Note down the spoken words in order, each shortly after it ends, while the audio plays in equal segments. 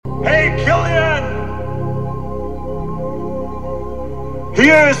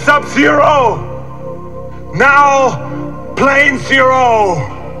Here's Sub-Zero. Now, Plane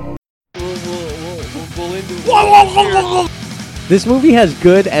Zero. This movie has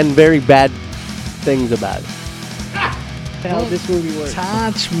good and very bad things about it. How this movie works.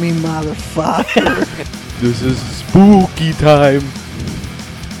 Touch me, motherfucker. This is spooky time.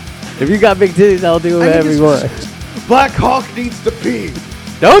 If you got big titties, I'll do whatever you want. Black Hawk needs to pee.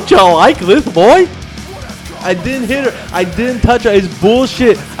 Don't y'all like this, boy? I didn't hit her. I didn't touch her. It's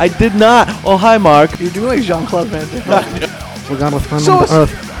bullshit. I did not. Oh, hi, Mark. You're doing like Jean-Claude Van Damme. We're gonna fund him to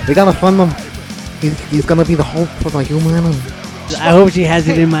Earth. We gotta fund him. He's gonna be the hope for the humanity. I hope she has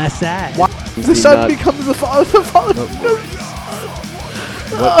it in my side. The son becomes the father. The father.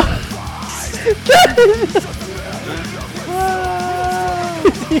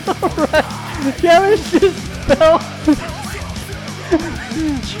 Alright. Kevin just fell.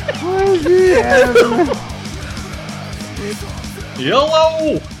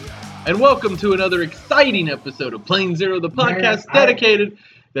 Hello, and welcome to another exciting episode of Plane Zero, the podcast dedicated.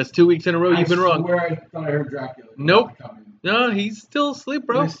 That's 2 weeks in a row you've been wrong. I thought I heard Dracula. Nope. No, he's still asleep,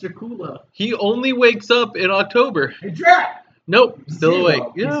 bro. Mr. Kula. He only wakes up in October. Hey, Drac! Nope, He's still here, awake.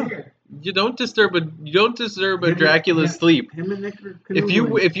 though. He's Yeah. here. You don't disturb a Dracula's sleep. Him and Nick are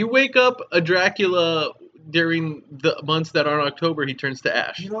If you wake up a Dracula during the months that aren't October, he turns to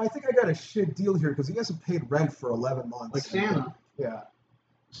ash. You know, I think I got a shit deal here because he hasn't paid rent for 11 months. Like Santa. Yeah.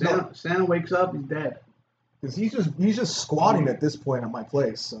 Santa wakes up, he's dead. Because he's just squatting at this point at my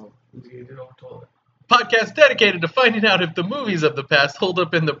place. So. Podcast dedicated to finding out if the movies of the past hold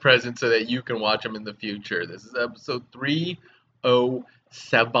up in the present so that you can watch them in the future. This is episode 307.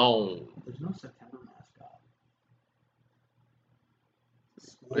 There's no September mascot.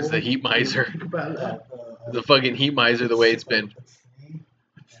 It's the heat miser. Think about that. The fucking heat miser the way it's been.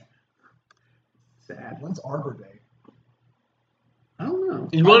 Sad. When's Arbor Day? I don't know.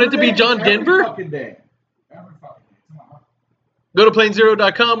 You want it to be John Denver? Every fucking day. Every fucking day. Come on. Go to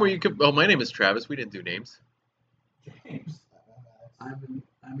planezero.com where you can... Oh, my name is Travis. We didn't do names. James. I'm in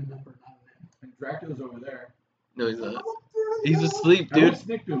number 9. And Dracula's over there. No, he's not. He's asleep, dude. What's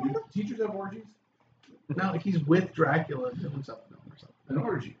Nick doing? Do teachers have orgies? No, he's with Dracula doing something. An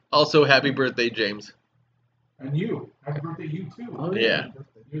orgy. Also, happy birthday, James. And you. Happy birthday to you, too. Oh, Yeah.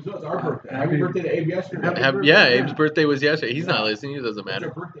 It's our birthday. Happy birthday to Abe yesterday. Yeah, Abe's birthday was yesterday. He's not listening. It doesn't matter.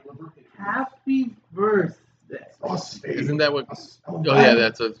 What's your birthday? Happy birthday. Isn't that what... Oh, yeah,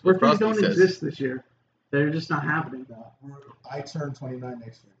 that's what Birthdays Frosty don't says. exist this year. They're just not happening. I turn 29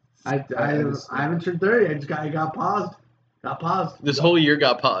 next year. I haven't turned 30. I got paused. This whole year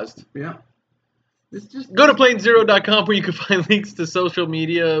got paused. Yeah. It's just Go to planezero.com where you can find links to social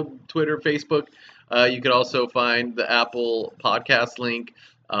media, Twitter, Facebook. You can also find the Apple podcast link.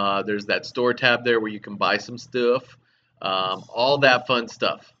 There's that store tab there where you can buy some stuff. All that fun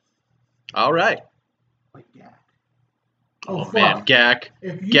stuff. All right. like Gak. Oh, fuck. man, Gak.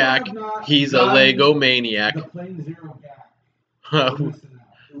 If you Gak, have not he's a gotten Lego maniac. The Plane Zero Gak. You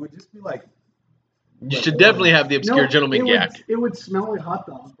It would just be like. should definitely have the obscure gentleman Gak. It would smell like hot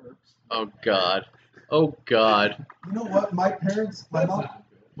dog burps. Oh, God. Oh, God. You know what? My parents, my mom.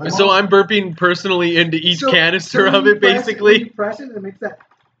 So I'm burping personally into each canister of it, basically. You press it and it makes that.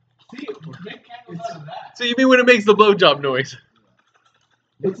 See, make candles out of that. So you mean when it makes the blowjob noise?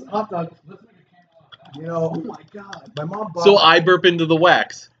 It's hot dog. Let's make a candle out of that. You know, Oh my God. my mom bought. So I burp into the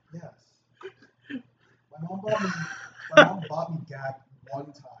wax. Yes. My mom bought me Gak one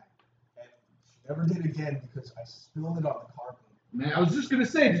time, and she never did again because I spilled it on the carpet. Man, I was just gonna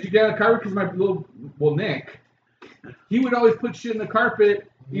say, did you get a carpet? Because Nick, he would always put shit in the carpet,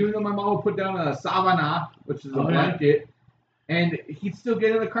 even though my mom would put down a savana, which is a blanket, and he'd still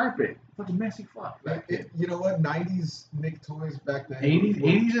get in the carpet. Fucking messy fuck. You know what? 90s Nick toys back then. 80s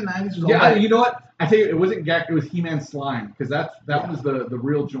and 90s was all you know what? I tell you, it wasn't Gak, it was He-Man slime, because that was the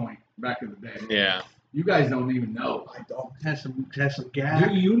real joint back in the day. Yeah. You guys don't even know. I don't. Has some Gak.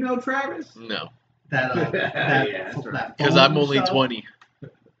 Do you know, Travis? No. That Yeah, that's right. that Because foam I'm only stuff, 20.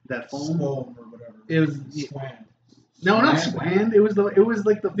 That Swole foam. or whatever. It was Swam. no, not swand. It was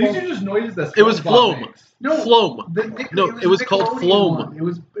like the. These foam. are just noises that It was SpongeBob Floam. makes. No, Floam. The No, it was called Nickelodeon Floam. one. It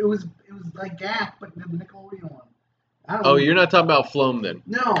was like Gak, but the Nickelodeon one. I don't Oh, know. you're not talking about Floam then.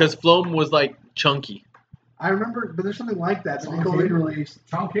 No, Because Floam was like chunky. I remember, but there's something like that. Chunky? Nickelodeon released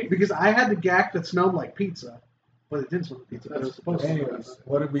Chunky? because I had the Gak that smelled like pizza, but it didn't smell like pizza. But it was supposed to. Anyways,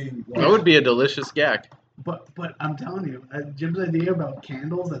 what did we? That would be a delicious gag. But I'm telling you, Jim's idea about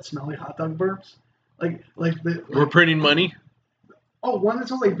candles that smell like hot dog burps, We're printing money. one that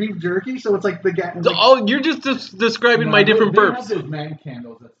smells like beef jerky, so it's like the Gak. Oh, you're just describing my different They have burps. those man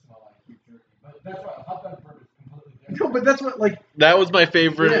candles that smell like beef jerky. But that's why hot dog burp is completely different. No, but that's what like. That was my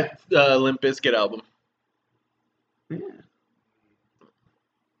favorite Limp Bizkit album. Yeah.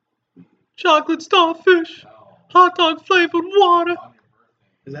 Chocolate starfish, hot dog flavored water.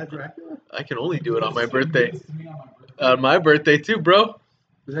 Is that Dracula? I can only do it on my birthday. This to me on my birthday. On my birthday too, bro.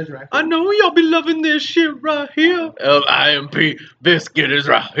 Is that Dracula? I know y'all be loving this shit right here. L-I-M-P, Biscuit is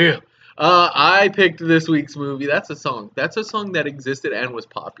right here. I picked this week's movie. That's a song. That's a song that existed and was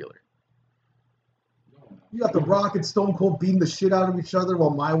popular. You got The Rock and Stone Cold beating the shit out of each other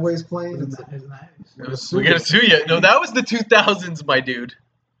while My Way's playing. Isn't that? We're gonna sue you. No, that was the 2000s, my dude.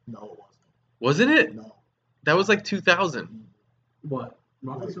 No, it wasn't. Wasn't it? No. That was like 2000. What?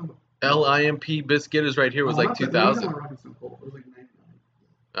 Rock and Stone? L-I-M-P, Biscuit is right here was Oh, like not that- 2000. not Rock and Stone Cold. It was like 99.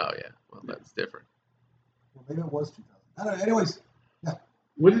 Oh yeah, well that's different. Well, maybe it was 2000. I don't know. Anyways,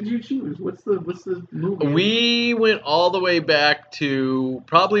 What did you choose? What's the movie? We went all the way back to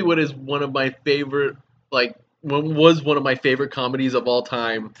probably what is one of my favorite, was one of my favorite comedies of all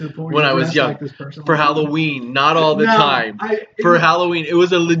time To the point when you I was dressed young. like this person For all the time? Halloween, not all the No, time. it For was- Halloween, it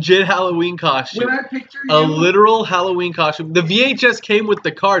was a legit Halloween costume. When I picture A you, literal Halloween costume. The VHS came with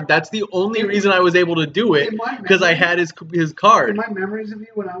the card. That's the only reason I was able to do it, in my because I memory- had his in card. my memories of you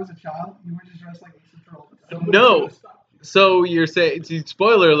when I was a child, you were just dressed like Ace Ventura all the time. No. So you're saying,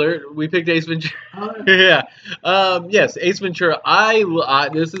 spoiler alert, we picked Ace Ventura. Yeah. Yes, Ace Ventura.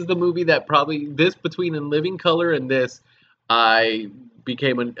 This is the movie that probably, between In Living Color and this, I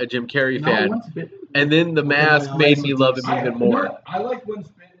became a Jim Carrey fan. And then The Mask made me love him even more. I like Once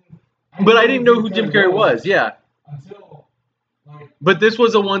Bitten. But I didn't know who Jim Carrey was, yeah. Until, But this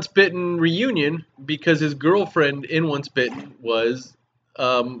was a Once Bitten reunion because his girlfriend in Once Bitten was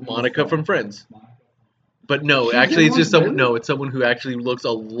Monica from Friends. But no, She's actually, in it's just Once Bitten? it's someone who actually looks a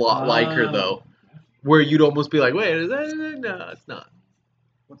lot like her though, where you'd almost be like, wait, is that? No, it's not.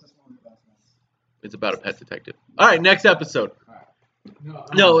 what's this movie about? It's about a pet detective. All right, next episode.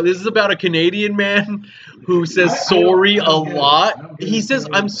 No, this is about a Canadian man who says sorry a lot. He says,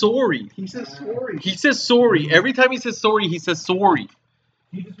 "I'm sorry." He says sorry. He says sorry every time he says sorry. He says sorry.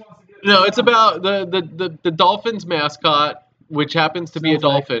 he just wants to get No, it's about the Dolphins mascot, which happens to be a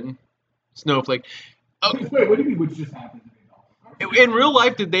dolphin, Snowflake. Wait, what do you mean? Which just happened to me? In real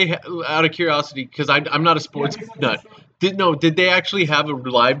life, did they, out of curiosity, because I'm not a sports nut, did they actually have a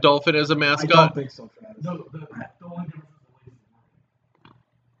live dolphin as a I don't mascot? think so, Travis. No, the only difference is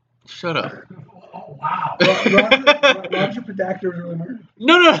the Shut up. laser. Oh wow. Roger Pedactor was really murdered.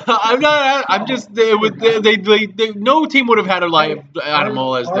 No, I'm not. I'm just they no team would have had a live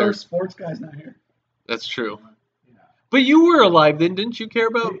animal as Our their. sports guy's not here. That's true. But you were alive then, didn't you care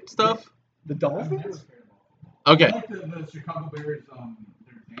about stuff? The I Dolphins? never cared about Okay. I like the Chicago Bears,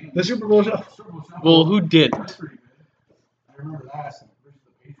 their game. The Super Bowl show. Super Bowl show. Well, who didn't? That's pretty good. I remember that versus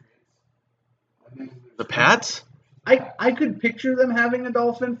the Patriots. And then The Pats? I could picture them having a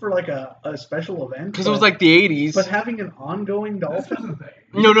dolphin for like a special event. Because it was like the 80s. But having an ongoing This dolphin? wasn't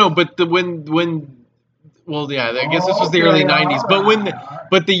the No, but well, yeah, I guess this was the early 90s. But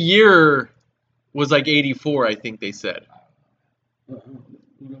but the year was like 84, I think they said. Yeah,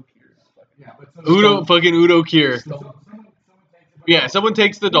 but so Udo Kier. someone Yeah, someone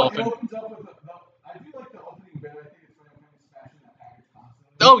takes the It dolphin. opens up with I do like the opening bit. I think it's when I'm smashing that package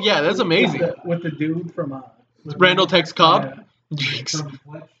constantly. Oh yeah, that's amazing. With the dude from Randall Tex Cobb. Jinx. From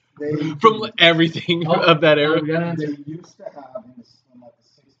Fletch. They, From everything of that era. they used to have, in like the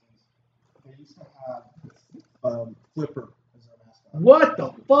 60s, they used to have Flipper as their mascot. What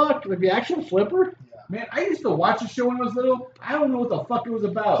the fuck? Like the actual flipper? Yeah. Man, I used to watch the show when I was little. I don't know what the fuck it was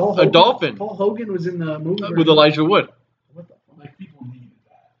about. Paul A Hogan- dolphin. Paul Hogan was in the movie With version. Elijah Wood. What the fuck? Like people needed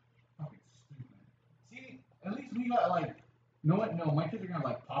that. Fucking stupid. See, at least we got like, no, my kids are gonna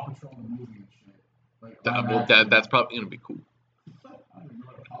like Paw Patrol the movie and shit. Like, live action. That's probably gonna be cool. I don't even know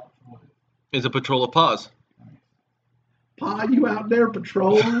what a Paw Patrol is. It's a patrol of paws. Pa, you out there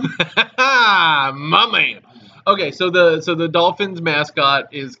patrolling? My man. Okay, so the Dolphins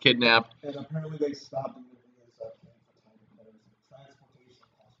mascot is kidnapped. And apparently they stopped doing this transportation.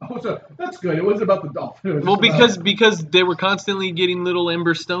 Oh, so that's good. It wasn't about the dolphin. It was Well, just about- because they were constantly getting little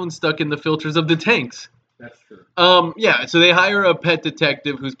ember stones stuck in the filters of the tanks. that's true. Yeah, so they hire a pet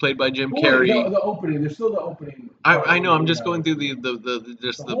detective who's played by Jim Wait, Carrey. the opening. There's still the opening. I know. I'm just going through the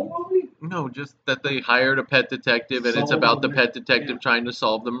whole movie. no, just that they hired a pet detective, and it's Solve about the the pet detective yeah. trying to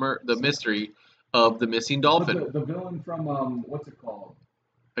solve the mystery of the missing But dolphin. The villain from what's it called?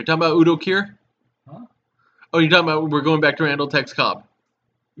 Are you talking about Udo Kier? Huh? Oh, you're talking about we're going back to Randall Tex Cobb.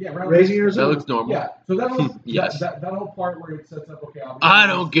 Yeah, right. Raising Your That Son. looks normal. Yeah. So that whole Yes. that whole part where it sets up. Okay, I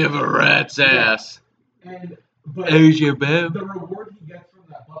don't give a rat's ass. And but Who's your boo? the reward he gets from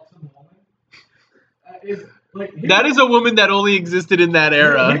that buxom woman, is like him, That is a woman that only existed in that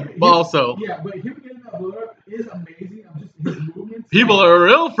era. Also, Yeah, but him getting that blow up is amazing. I'm just his movements. people are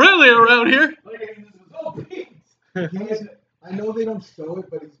real friendly around here. Like, it's just, oh, Pete. I know they don't show it,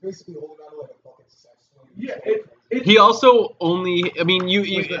 but he's basically holding on to like a fucking sex swing. Yeah, He also only. I mean,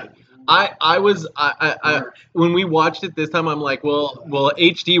 when we watched it this time, I'm like, well,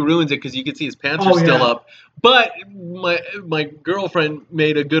 HD ruins it because you can see his pants are still up. But my girlfriend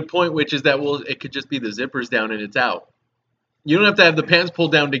made a good point, which is that it could just be the zippers down and it's out. You don't have to have the pants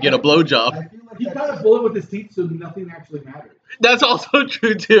pulled down to get a blowjob. I feel like He kind of blew it with his teeth, so nothing actually mattered. That's also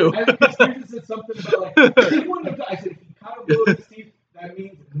true too. I think Steven said something about like he wouldn't have. I said he kind of blew it with his teeth. That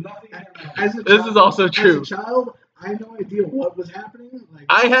means nothing mattered. This is also true. As a child, I had no idea what was happening. Like,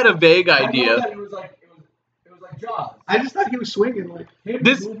 I had a vague I know idea. that it was like Jaws. I just thought he was swinging. Like, Him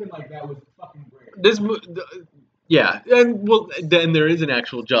This- moving like that was fucking great. Yeah, and then there is an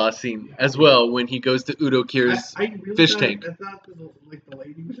actual Jaws scene as well when he goes to Udo Kier's I really fish thought, tank. I thought the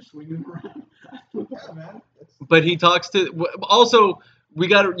lady was just swinging him around. yeah, man. But he talks to. Also, you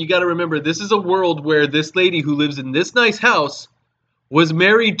got to remember, this is a world where this lady who lives in this nice house was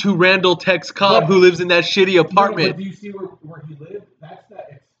married to Randall Tex Cobb, who lives in that shitty No, apartment. but do you see where he lived? That's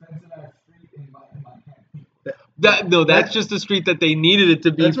that expensive ass street in Montana. That's just the street that they needed it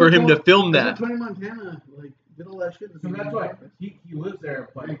to be That's for what him to film that's that. what Tony Montana did all that shit. So that's why he lives there.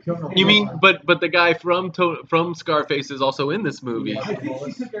 But You mean, but the guy from Scarface is also in this movie, I think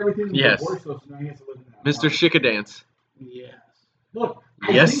she took everything with Yes. divorce, so now he has to live in that. Mr. Shikadance. Yes. Look,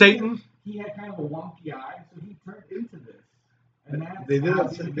 I Yes, think Satan. that he had kind of a wonky eye, so he turned into this. And that's They did how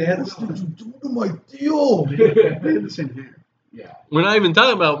it. he They had became What the did you do to my deal? They had the same hair. Yeah. We're not even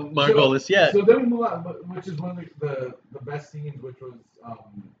talking about Margolis yet. So then we move on, which is one of the best scenes, which was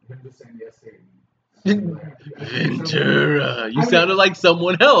him just saying yes, Satan. Ventura, you sounded like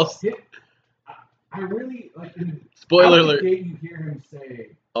someone else. I really like. Spoiler out the alert. gate, you hear him say,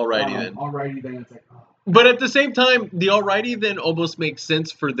 Alrighty then. Alrighty then. It's like, oh. But at the same time, the alrighty then almost makes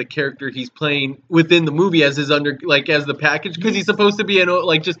sense for the character he's playing within the movie as as the package, because he's supposed to be and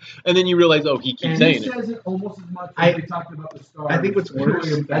then you realize, oh, he keeps And saying he it. says it almost as much as they talked about the stars. I think what's worse.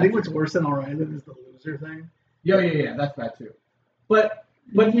 William I think Thatcher. what's worse than alright is the loser thing. Yeah, that's bad too. But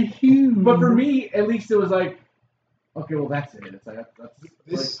for me, at least it was like, okay, well that's it. It's like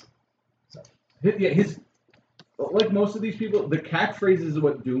This. his like most of these people, the catchphrase is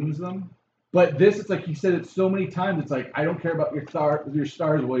what dooms them. But this, it's like he said it so many times. It's like, I don't care about your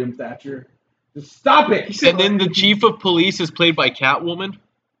stars, William Thatcher. Just stop it. And then the chief of police is played by Catwoman.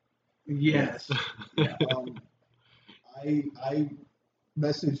 Yes. I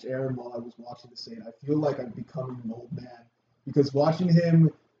messaged Aaron while I was watching the scene. I feel like I'm becoming an old man because watching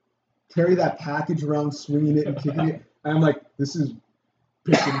him carry that package around, swinging it and kicking it, I'm like, this is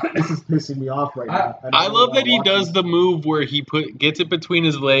pissing me off right now. I love that he does the move where he gets it between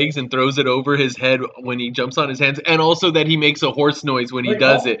his legs and throws it over his head when he jumps on his hands, and also that he makes a horse noise when he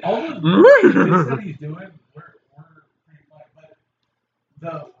does it. All those moves that he's doing, we're pretty funny.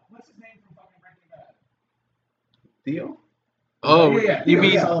 But what's his name from fucking Breaking Bad? Theo? Oh, Yeah. you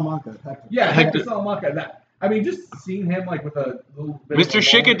mean Salamanca. Yeah, Hector. Hector Salamanca. I mean, just seeing him like with a little bit Mr. of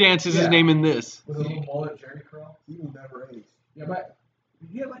a mullet, Shikadance is his name in this. with a little mullet Jerry curl. He will never age. Yeah, but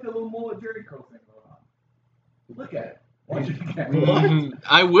he had like a little mullet Jerry curl thing going on. Look at it. Watch it again. Mhm.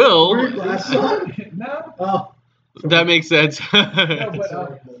 I will. Wear glasses on? No, Oh. That makes sense.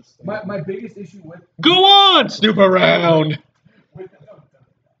 no, but my biggest issue with Go on, snoop around. with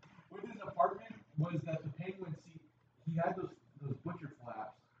his apartment was that the penguin seat, he had those butcher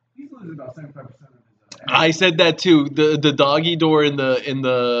flaps. He's losing about 75% of his. I said that too. The doggy door in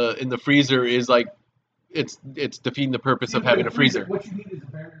the freezer is like it's defeating the purpose of having a freezer. What you need is a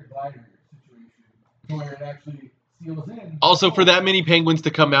barrier glider situation where it actually seals in. Also, for that many penguins to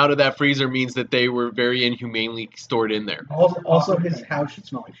come out of that freezer means that they were very inhumanely stored in there. Also, his house should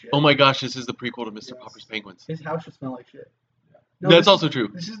smell like shit. Oh my gosh, this is the prequel to Mr. Popper's Penguins. His house should smell like shit. That's also true.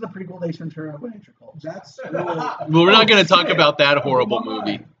 This is the prequel to Ace Ventura: When Nature Calls. That's Well, we're not going to talk about that horrible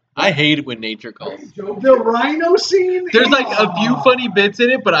movie. I hate it when nature calls. The rhino scene. There's like a few funny bits in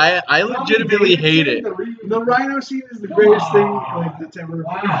it, but I legitimately hate it. The rhino scene is the greatest thing like that's ever.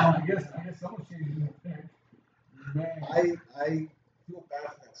 Wow, I guess someone changed the thing. Man. I feel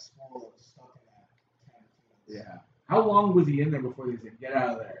bad for that squirrel that was stuck in that. Yeah. How long was he in there before they said, get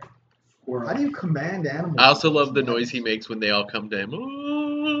out of there? Squirrel. How do you command animals? I also love the noise he makes when they all come to him.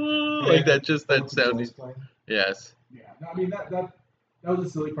 Ooh, like that, just that sound. Yes. Yeah. No, I mean, that was a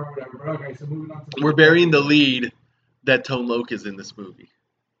silly part, whatever. But okay, so moving on to We're burying the lead that Tone Loc is in this movie.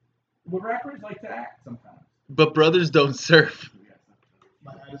 Well, rappers like to act sometimes. But brothers don't surf.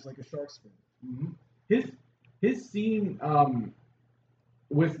 My hat is like a shark's fin. Mm-hmm. his scene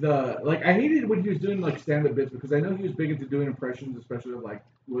with the I hated when he was doing like stand-up bits because I know he was big into doing impressions, especially of like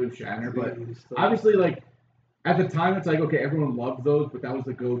William Shatner. But obviously, like at the time, it's like okay, everyone loved those, but that was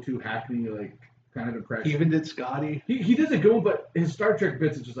the go-to Hackney like kind of impression. He even did Scotty. He does a good one, but his Star Trek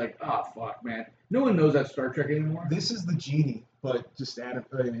bits is just like, oh fuck, man. No one knows that Star Trek anymore. This is the genie, but just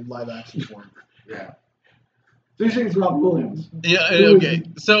in live action form. Yeah. These things about Williams. Yeah. Who is Okay.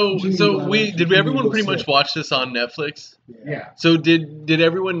 So everyone pretty much watch this on Netflix? Yeah. So did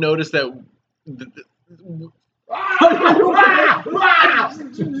everyone notice that?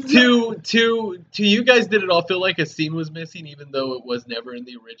 To you guys, did it all feel like a scene was missing, even though it was never in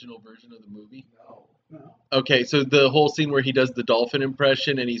the original version of the movie? No. Okay, so the whole scene where he does the dolphin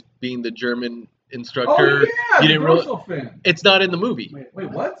impression and he's being the German instructor. Oh yeah, you the didn't dorsal fin. It's not in the movie.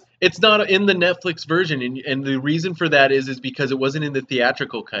 Wait, what? It's not in the Netflix version, and the reason for that is because it wasn't in the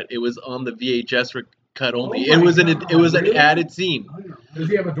theatrical cut. It was on the VHS cut only. Oh it was really? an added scene. Does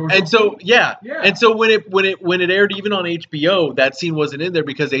he have a dorsal? And so Yeah. and so when it aired even on HBO, that scene wasn't in there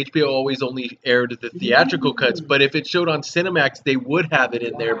because HBO always only aired the theatrical cuts. But if it showed on Cinemax, they would have it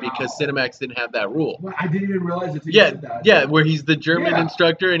in there because Cinemax didn't have that rule. Well, I didn't even realize it. Yeah, where he's the German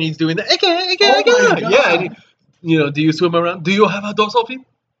instructor and he's doing the my God. yeah. And do you swim around? Do you have a dorsal fin?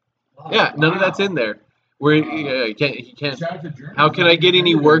 Yeah, none of that's in there. Where he can't. Shout out to Germans. How can I get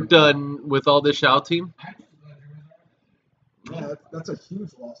any work done with all this shouting? Yeah, that's a huge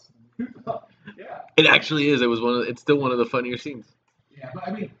loss. Yeah. It actually is. It's still one of the funnier scenes. Yeah, but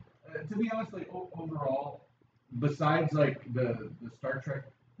I mean, to be honest, like overall, besides like the Star Trek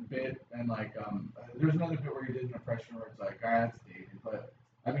bit and like there's another bit where he did an impression where it's like, that's dated. But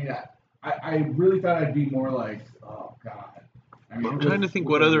I mean, I really thought I'd be more like, oh god. I mean, I'm trying to think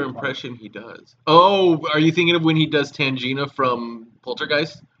what other impression he does. Oh, are you thinking of when he does Tangina from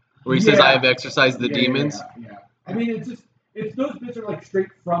Poltergeist, where he says, "I have exorcised the demons"? Yeah. I mean, it's those bits are like straight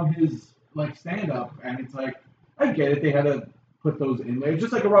from his like stand up, and it's like I get it. They had to put those in there. It's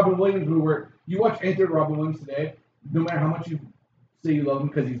just like a Robin Williams movie where you watch Enter Robin Williams today, no matter how much you say you love him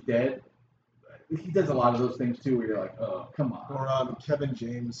because he's dead, he does a lot of those things too, where you're like, oh, come on. Or Kevin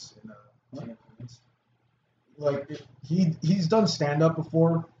James in like he's done stand up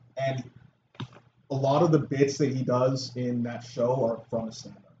before, and a lot of the bits that he does in that show are from his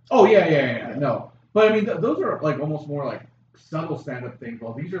stand up. Oh yeah. No, but I mean those are like almost more like subtle stand up things.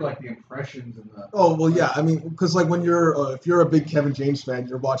 Well, these are like the impressions and the. Oh well, yeah. I mean, because like when you're if you're a big Kevin James fan,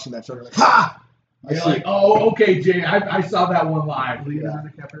 you're watching that show, you're like, ha! You're like, oh, okay, Jay, I saw that one live. Leonardo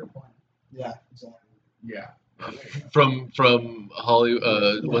DiCaprio point. Yeah, exactly. Yeah. From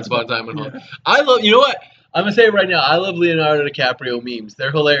Hollywood, Once Upon a Time in Hollywood. I love. You know what? I'm gonna say it right now. I love Leonardo DiCaprio memes. They're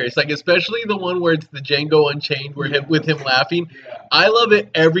hilarious. Like especially the one where it's the Django Unchained, with him laughing. Yeah. I love it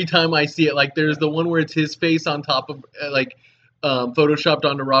every time I see it. Like there's the one where it's his face on top of photoshopped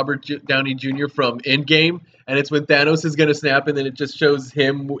onto Robert Downey Jr. from Endgame, and it's when Thanos is gonna snap, and then it just shows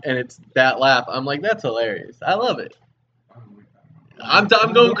him, and it's that laugh. I'm like, that's hilarious. I love it. I'm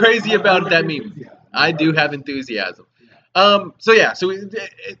going crazy about that meme. I do have enthusiasm.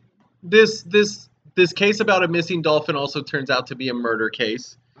 This case about a missing dolphin also turns out to be a murder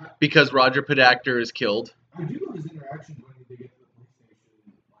case because Roger Podacter is killed. I do know his interactions when they get to the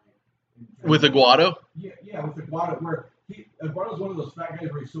police station. With Aguado? Yeah, with Aguado, where Aguado's one of those fat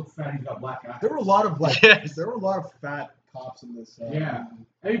guys where he's so fat he's got black eyes. There were a lot of fat cops in this. Yeah.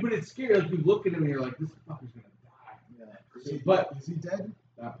 I mean, but it's scary. Like you look at him and you're like, this fucker's gonna die. Yeah. Is he dead?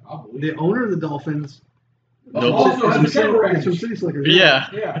 Probably. The owner of the Dolphins. No. Also has a camera It's from range. City Slickers. Yeah.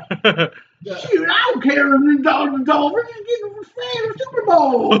 Shoot, I don't care if the Dolphins is getting a fan of Super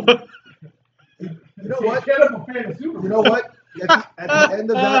Bowl. You know what? Get up a fan of Super Bowl. You know what? At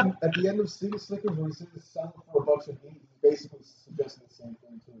the end of City Slickers, where he says it's selling for a bunch of meat, he's basically suggesting the same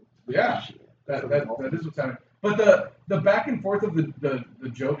thing too. Yeah, that is what's happening. But the back and forth of the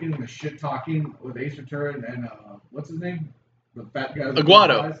joking and the shit talking with Ace Ventura and what's his name, the fat guy.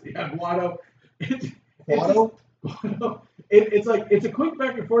 Aguado. Yeah, Aguado. Aguado? It's like it's a quick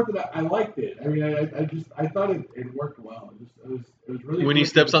back and forth that I liked it. I mean, I thought it worked well. It was really. When he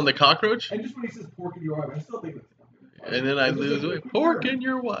steps on the cockroach, and just when he says pork in your wife, I still think it's fucking. and then I lose weight. Pork in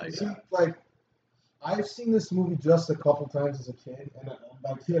your wife. See, like, I've seen this movie just a couple times as a kid, and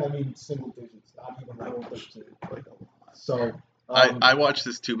by kid I mean single digits, not even double digits. So. I watched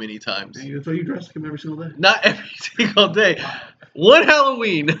this too many times. That's why you dress like him every single day. Not every single day. One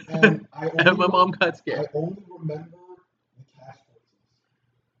Halloween, and my mom got scared. I only remember the cash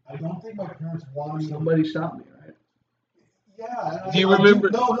purchases. I don't think my parents wanted me. Somebody stopped me, right? Yeah. Do you remember?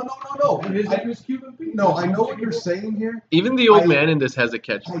 No. And his name is Cuban Pete. No, I know what you're saying here. Even the old man in this has a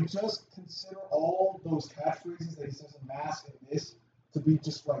catchphrase. I just consider all those catchphrases that he says in Mask and this to be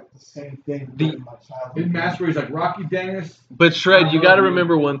just like the same thing in my childhood. In Mask where he's like Rocky Dennis. But Shred, you got to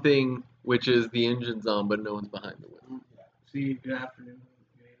remember one thing, which is the engine's on, but no one's behind the wheel. See, good afternoon.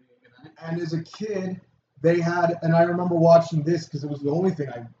 Good night. And as a kid, they had, and I remember watching this because it was the only thing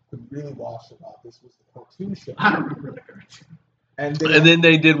I could really watch about this was the cartoon show. I don't remember the cartoon. And then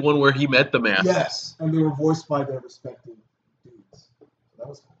they did one where he met the mask. Yes, and they were voiced by their respective dudes. So that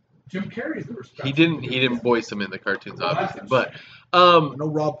was cool. Jim Carrey's the respect. He didn't voice him in the cartoons, obviously, but I know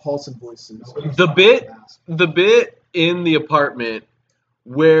Rob Paulson voiced him. the bit in the apartment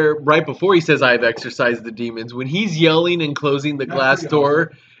where right before he says I've exorcised the demons, when he's yelling and closing the glass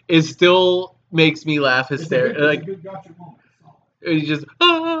door, it still makes me laugh hysterically. It's a good gotcha moment. He just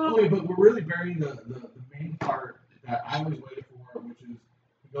Okay, but we're really burying the main part that I always waited for, which is he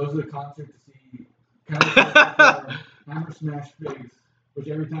goes to the concert to see Hammer Smash Face, which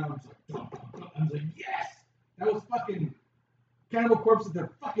every time I'm like, dum, dum, dum. I was like, yes! That was fucking Cannibal Corpse at their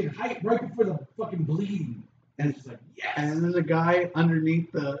fucking height right before the fucking bleeding. And it's just like, yes! And there's a guy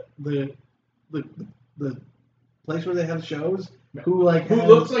underneath the place where they have shows who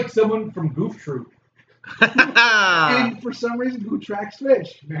looks like someone from Goof Troop. and for some reason who tracks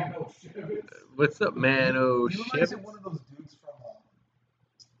fish. Man, oh shit. What's up, man? Oh You shit! realize one of those dudes from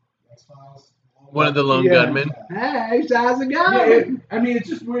X-Files? One of the lone gunmen. Hey, how's it Yeah, going? I mean, it's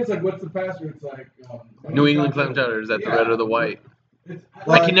just weird. It's like, what's the password? It's like New England clam chowder. Is that the red or the white? I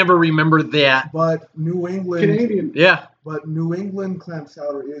But- can never remember that. But New England, Canadian. Yeah, but New England clam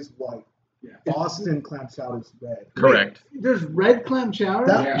chowder is white. Yeah. Boston clam chowder is red. correct. There's red clam chowder?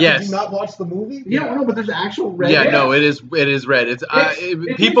 That, Yes. Did you not watch the movie? Yeah, no, but there's actual red. Yeah, Yes. no, it is red. It's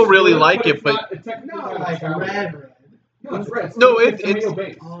It people is really good, like it, it's but not, it's technically No, not like chowder. red. No, it's red. No, it's it's- tomato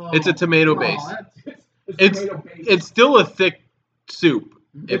based. it's a tomato Oh, base. It's tomato based. It's still a thick soup.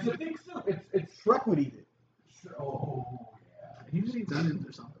 It's a thick soup. It's Shrek would eat it. oh yeah. He just eats onions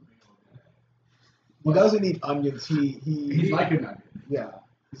or something. He doesn't eat onions. He's like a nugget. Yeah.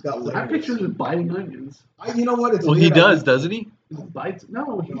 He's got I layers. picture him biting onions. You know what? It's Well, he weird. does, doesn't he? He bites. No,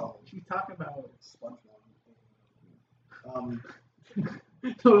 No. he's talking about. SpongeBob.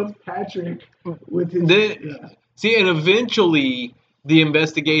 So it's Patrick with his. The- See, and eventually the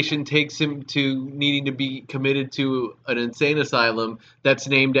investigation takes him to needing to be committed to an insane asylum that's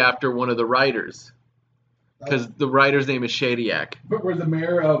named after one of the writers. Because the writer's name is Shadyac. But we're the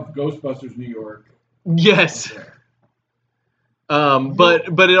mayor of Ghostbusters, New York. Yes.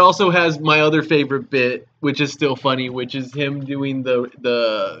 But it also has my other favorite bit, which is still funny, which is him doing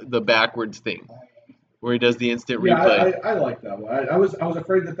the backwards thing, where he does the instant Yeah, replay. I like that one. I was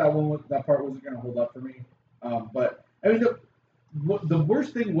afraid that that part wasn't going to hold up for me. But I mean, the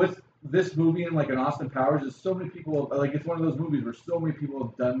worst thing with this movie and like an Austin Powers is so many people like it's one of those movies where so many people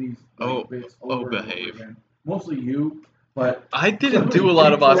have done these bits over and over behave. again. Mostly you, but I didn't do a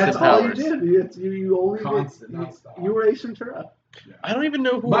lot of Austin That's all you Powers. did. You only Constant, did. nonstop. You were Ace Ventura. I don't even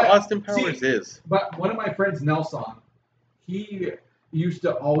know who But, Austin Powers see, is. But one of my friends, Nelson, he used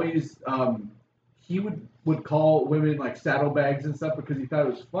to always he would call women like saddlebags and stuff because he thought it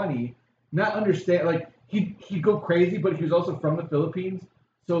was funny. Not understand like he'd go crazy, but he was also from the Philippines,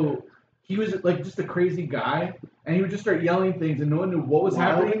 so he was like just a crazy guy, and he would just start yelling things, and no one knew what was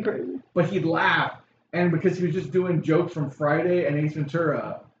happening. Crazy. But he'd laugh, and because he was just doing jokes from Friday and Ace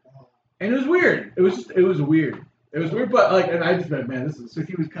Ventura, and it was weird. It was weird. It was weird, but like, and I just went, man, this is So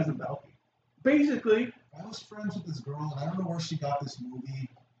he was cousin Belky. basically. I was friends with this girl, and I don't know where she got this movie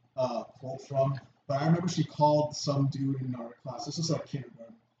quote from, but I remember she called some dude in our class. This was like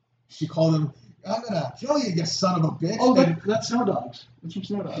kindergarten. She called him, "I'm gonna kill you, you son of a bitch." Oh, that's Snow Dogs. That's from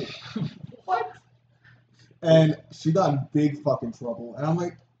Snow Dogs. What? And she got in big fucking trouble. And I'm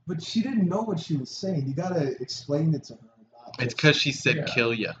like, but she didn't know what she was saying. You gotta explain it to her. Not It's just- because she said Yeah.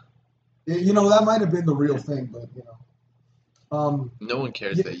 kill ya. You know, that might have been the real thing, but you know. No one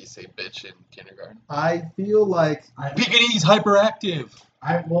cares Yeah. that you say bitch in kindergarten. I feel like Pickaninny's hyperactive.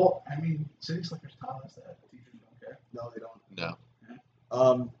 I mean, City Slickers taught us that teachers don't care. no, they don't.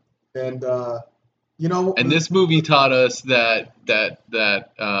 No. And you know, And this movie taught us that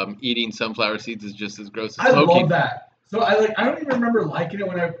eating sunflower seeds is just as gross as I smoking. love that. So I don't even remember liking it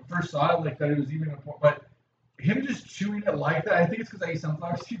when I first saw it, like that it was even important. But him just chewing it like that, I think it's because I eat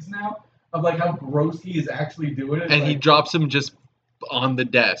sunflower seeds now. Of like how gross he is actually doing it. And he drops them just on the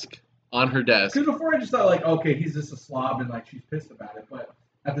desk, on her desk. Because before I just thought like, okay, he's just a slob and like she's pissed about it. But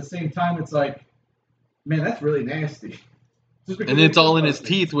at the same time, it's like, man, that's really nasty. Just because And I it's eat all in his sunflower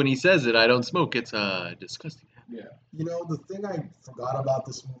seeds. teeth when he says it. I don't smoke. It's disgusting. Yeah. You know, the thing I forgot about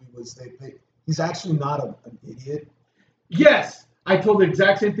this movie was he's actually not an idiot. Yes, I told the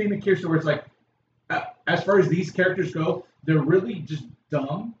exact same thing to Kirsten, where it's like, as far as these characters go, they're really just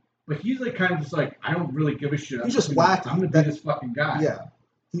dumb. But he's like kind of just like, I don't really give a shit. He's just wacky. I'm gonna be this fucking guy. Yeah.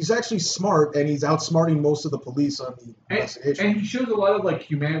 He's actually smart, and he's outsmarting most of the police on the investigation. And he shows a lot of like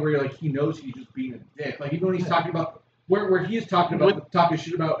humanity, where like he knows he's just being a dick. Like even when he's talking about where he is talking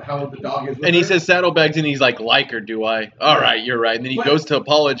shit about how the dog is. And he says saddlebags, and he's like her, do I? All right, you're right. And then he goes to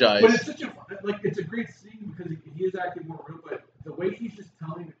apologize. But it's such it's a great scene because he is acting more real. But the way he's just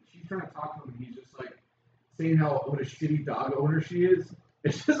she's trying to talk to him, and he's just like saying what a shitty dog owner she is.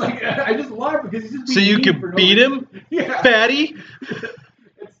 It's just like I just laugh because he's just being so you mean could beat him, fatty.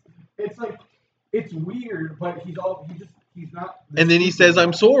 It's like it's weird, but he's not. And then he says,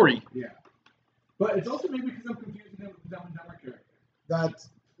 "I'm sorry." Yeah, but it's also maybe because I'm confusing him with the Dumb and Dumber character.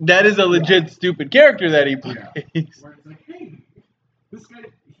 That is a legit stupid character that he plays. Where it's like, hey, this guy,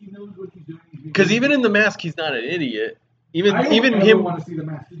 he knows what he's doing. Because even in The Mask, he's not an idiot. I him. Want to see The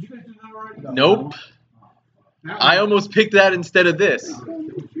Mask. Did you guys do that already? Nope. I almost picked that instead of this.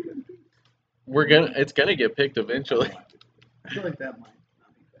 It's gonna get picked eventually. I feel like that might.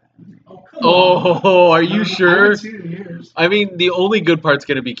 Oh, are you sure? I haven't seen it in years. I mean, the only good part's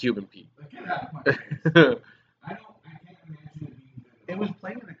gonna be Cuban Pete. I can't imagine it being good. It was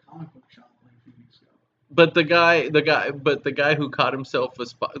playing in a comic book shop like a few weeks ago. But the guy who caught himself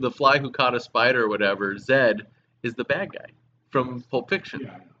the fly who caught a spider or whatever, Zed, is the bad guy from Pulp Fiction.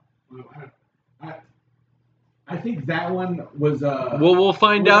 Yeah, I think that one was. Well, we'll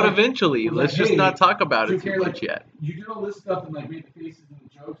find out eventually. Let's just not talk about it too much like, yet. You did all this stuff and like made the faces and the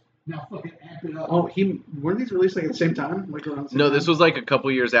jokes. Now fucking amp it up. Oh, weren't these released like at the same time? Like around the same No, time? this was like a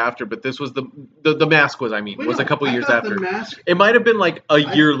couple years after, but this was the Mask was Wait, was no, a couple I years thought after. The Mask, It might have been like a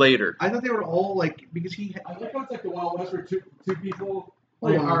year later. I thought they were all like because he. I like how it's like the Wild West where two people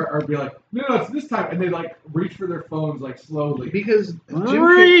like are be like, no, it's this time, and they like reach for their phones like slowly. Because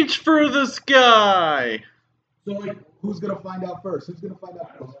Reach for the sky. So like, who's gonna find out first? Who's gonna find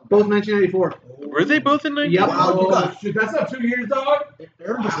out first? Both 1994. Were they both in 19? Yep. Wow, shit, that's not 2 years, dog.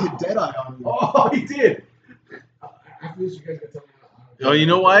 Aaron just hit Deadeye on you. Oh, he did. After this, you guys gotta tell me. Oh, you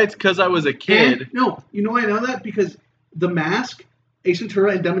know why? It's because I was a kid. No, you know why I know that? Because The Mask, Ace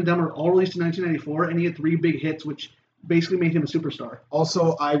Ventura, and Dumb and Dumber all released in 1994, and he had 3 big hits, which basically made him a superstar.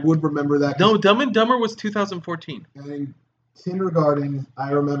 Also, I would remember that. No, Dumb and Dumber was 2014. And in kindergarten,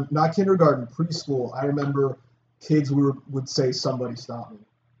 I remember, not kindergarten, preschool, I remember kids would say, "Somebody stop me."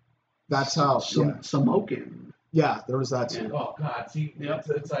 That's how. Smoking. Yeah, there was that too. Oh God, see,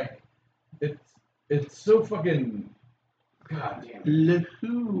 it's like, it's so fucking. God damn. Le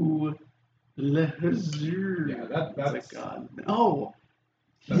Who. Le Hazur. Yeah, that's God. Oh.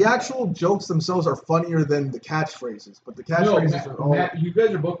 The actual jokes themselves are funnier than the catchphrases, but the catchphrases are all. You guys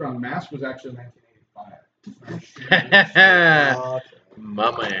are both wrong. Mask was actually 1985.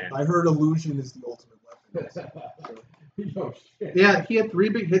 My man. I heard illusion is the ultimate weapon. Oh, shit. Yeah, he had 3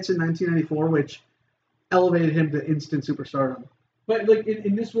 big hits in 1994, which elevated him to instant superstardom. But like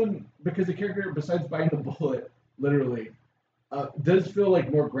in this one, because the character, besides biting the bullet, literally, does feel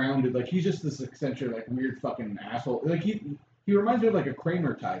like more grounded. Like he's just this eccentric, like weird fucking asshole. Like he reminds me of like a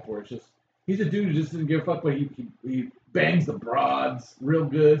Kramer type, where it's just he's a dude who just doesn't give a fuck, but he bangs the broads real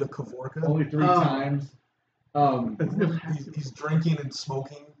good. The Kavorka. Only 3 times. He's drinking and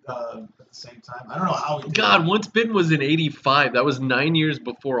smoking at the same time. I don't know how he did God, it. Once Bitten was in 85. That was 9 years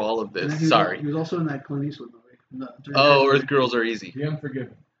before all of And this. he Sorry. was also in that Clint Eastwood movie. Earth Girls Are Easy. The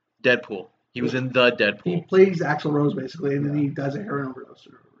Unforgiven. Deadpool. He was in the He Deadpool. plays Axl Rose basically, and then he does a heroin overdose.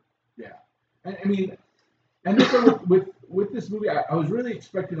 Yeah, and I mean, and also with this movie, I was really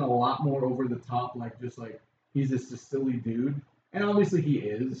expecting a lot more over the top, like just like he's this silly dude, and obviously he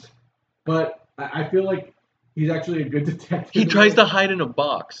is, but I feel like he's actually a good detective. He tries to hide in a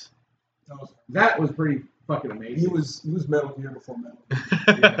box. That was pretty fucking amazing. He was Metal Gear before Metal Gear.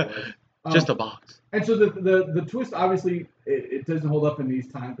 Yeah, it was. Just a box. And so the twist, obviously, it doesn't hold up in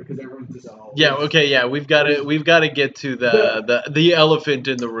these times because everyone's just Yeah. Okay. Yeah. We've got to get to the elephant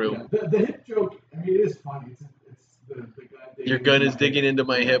in the room. Yeah, the hip joke. I mean, it is funny. It's the gun. Your gun is digging into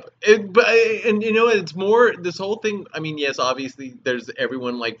my hip. And you know, it's more this whole thing. I mean, yes, obviously, there's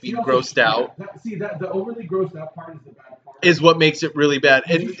everyone like being grossed out. The overly grossed out part is the bad part. Is what makes it really bad.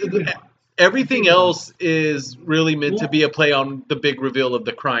 And everything else is really meant to be a play on the big reveal of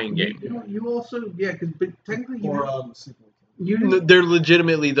the crying game. You also, because technically They're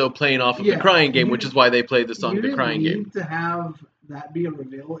legitimately though playing off of the crying game, which is why they play the song "The Crying Game." You didn't need to have that be a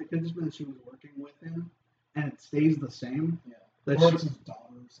reveal. It could have just been that she was working with him, and it stays the same. Or it's his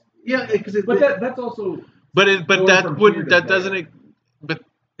daughter or something. Yeah, because but that's also. But Going that from would here to that there. doesn't. But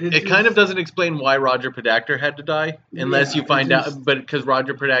It it kind of just- doesn't explain why Roger Podacter had to die, unless Yeah, you find it out. just- But because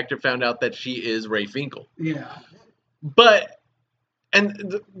Roger Podacter found out that she is Ray Finkel. Yeah. But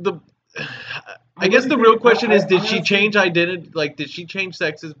and the I guess the real question is, did she change identity? Like, did she change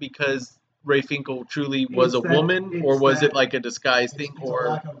sexes because Ray Finkel truly was It's a that- woman, it's or was that- it like a disguise thing? It's a Or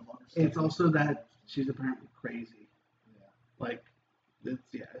lack of understanding. It's also that she's apparently crazy. Like,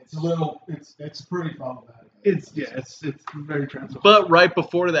 It's a little. It's pretty problematic. it's very transformative. but right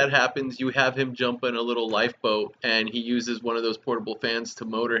before that happens, you have him jump in a little lifeboat, and he uses one of those portable fans to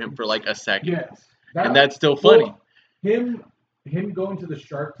motor him for like a second, Yes. and that's still funny. Him going to the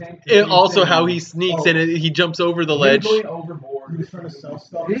Shark Tank. And also how he sneaks and he jumps over the him ledge. going overboard. He was trying to sell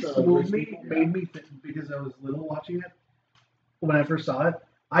stuff. This to movie rich people. made me think, because I was little watching it when I first saw it.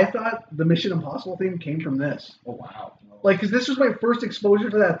 I thought the Mission Impossible theme came from this. Oh wow. Like, because this was my first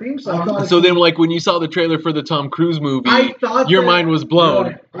exposure to that theme song. I thought- So then, like when you saw the trailer for the Tom Cruise movie, I thought your that- mind was blown.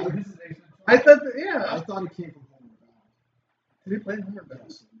 You're like, oh, this is Ace Ventura. I thought, that, I yeah. thought it came from Home and Did he play Homer Bound?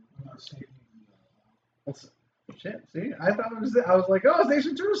 Yes. I'm not saying That's shit. See, I thought it was. I was like, oh, it's Ace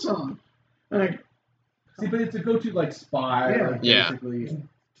Ventura's song. Like, See, but it's a go-to like spy, Yeah. like, Yeah. basically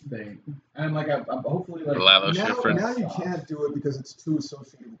thing. And I'm like, I'm hopefully like. Lalo Schifrin. now you can't do it because it's too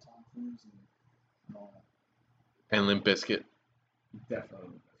associated with Tom Cruise and all that. And Limp Bizkit. Definitely.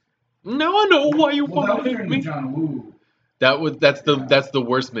 Now I know why you Well, that want was to hate during the me. John Woo. That's the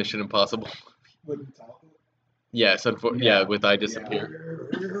worst Mission Impossible. With Metallica. Yes, Yeah. with I Disappear.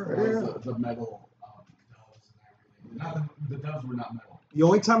 The metal doves and everything. Not the doves were not metal. The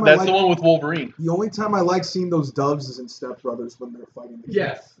only time That's I the like one with Wolverine. the only time I like seeing those doves is in Step Brothers when they're fighting. The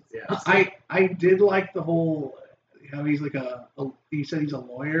Yes. Yes. I did like the whole how he's like he said he's a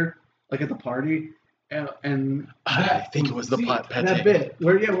lawyer, like at the party, and I think it was the pot that bit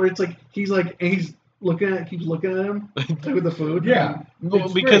where it's like he's keeps looking at him like with the food. Yeah. Well,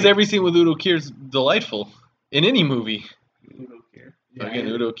 It's because great. every scene with Udo Kier's delightful in any movie. We don't care. Yeah. Again,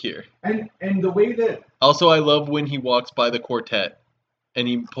 Udo Kier. And the way that Also, I love when he walks by the quartet and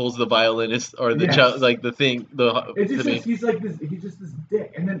he pulls the violinist or the Yes. like the thing. it just says he's like this. He's just this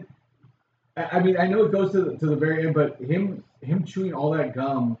dick. And then, I mean, I know it goes to the very end, but him chewing all that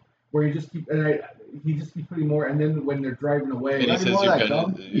gum, where he just he just keeps putting more. And then when they're driving away, and he says, more "You of that got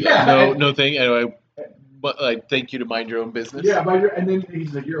gum? Yeah. no thing." Anyway, but like, thank you to mind your own business. yeah, and then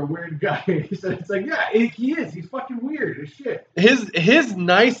he's like, "You're a weird guy." He said, "It's like, yeah, he is. He's fucking weird as shit." His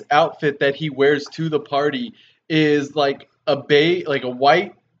nice outfit that he wears to the party is like a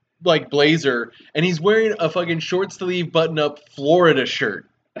white like blazer, and he's wearing a fucking short sleeve button up Florida shirt.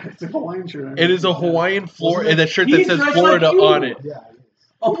 It's a Hawaiian shirt. It is a Hawaiian Florida, and that shirt He that says dressed Florida like you. on it. Yeah.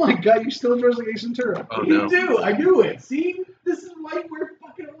 Oh my god, you still dress like Ace Ventura. Oh You no. do. I knew it. See, this is why you wear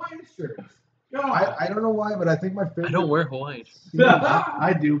fucking Hawaiian shirts. God. I don't know why, but I think my favorite. I don't wear Hawaiian.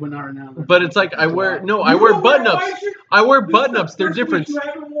 I do, but not right now. But it's like I wear You I wear don't button ups. Hawaiian shirts? I wear This is button the ups. They're first week different. You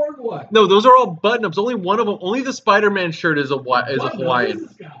haven't worn one. No, those are all button ups. Only one of them. Only the Spider-Man shirt is a What Hawaiian. is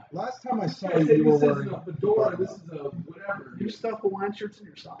this guy? Last time I saw I you, said you were this is wearing a fedora. This is a whatever. You stuff Hawaiian shirts in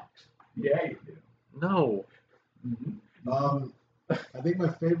your socks. Yeah, you do. No. I think my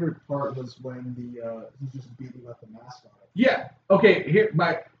favorite part was when he's just beating up the mascot. Yeah. Okay. Here,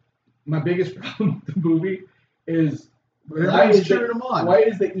 my biggest problem with the movie is why Everybody's is, cheering him on. why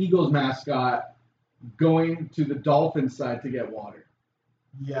is the Eagles mascot going to the Dolphins side to get water?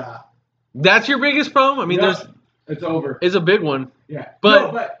 Yeah. That's your biggest problem? I mean, Yeah. there's It's over. is a big one. Yeah. But-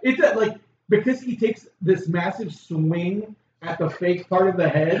 no, but it's like because he takes this massive swing at the fake part of the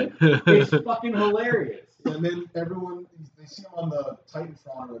head, it's fucking hilarious. And then everyone, they see him on the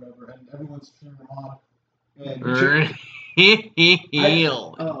Titantron or whatever, and everyone's cheering him on. And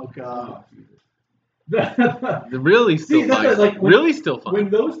Heel. Oh god. Really still See, that's fine. like when- Really still fine. When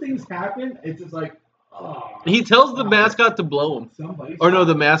those things happen, it's just like, oh. He tells the mascot to blow him. Somebody. Or no,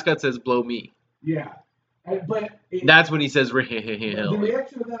 the mascot says blow me. Yeah. But That's when he says the "Hill."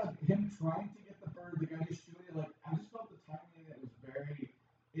 reaction of that, him trying to get the bird, the guy just shooting it, like, I just felt the timing that was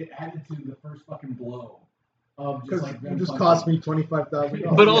it added to the first fucking blow. Of because just like, it just cost me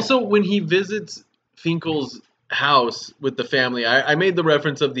 $25,000. But yeah. also when he visits Finkel's house with the family, I made the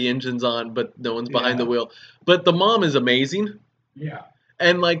reference of the engine's on, but no one's behind the Yeah. wheel. But the mom is amazing. Yeah.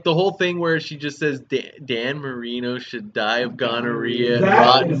 And like the whole thing where she just says Dan Marino should die of gonorrhea and That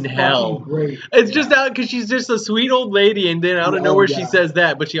rot is in hell. fucking great. It's just out because she's just a sweet old lady, and then out of Oh, nowhere she yeah. says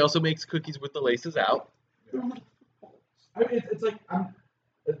that, but she also makes cookies with the laces out. I mean, it's like I'm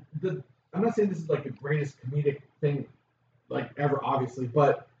not saying this is like the greatest comedic thing like ever, obviously,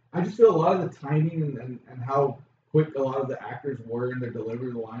 but I just feel a lot of the timing and how quick a lot of the actors were in their delivery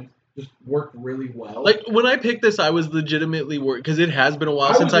of the lines just worked really well. Like when I picked this, I was legitimately worried because it has been a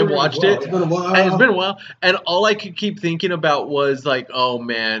while I since was I worried as watched well, it. yeah. It's been a while. And it's been a while, and all I could keep thinking about was like, oh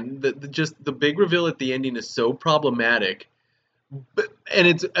man, just the big reveal at the ending is so problematic. But and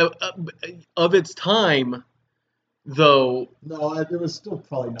it's of its time, though. No, it was still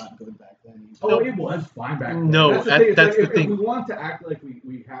probably not good back then. Oh, it was fine back then. No, that's the thing. It's that's like, the if thing. we want to act like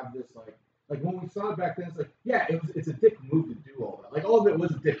we have this like when we saw it back then, it's like yeah, it's a dick move to do all that. Like all of it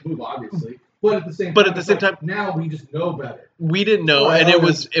was a dick move, obviously, but at the same time, now we just know better. We didn't know, Right, and I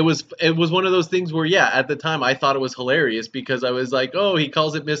it was one of those things where at the time I thought it was hilarious because I was like, oh, he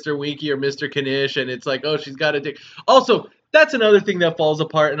calls it Mr. Winky or Mr. Knish, and it's like, oh, she's got a dick. Also, that's another thing that falls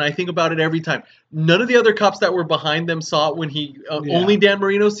apart, and I think about it every time. None of the other cops that were behind them saw it when only Dan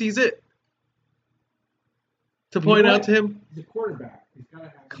Marino sees it to point out to him. He's a quarterback. He's got to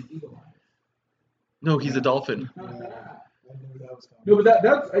have some eagle eyes. No, he's a dolphin. I knew that was coming. No, but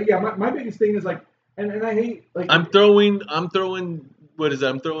that's my biggest thing is like, and I hate like I'm throwing what is it?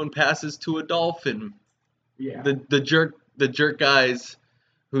 I'm throwing passes to a dolphin. yeah. The jerk guys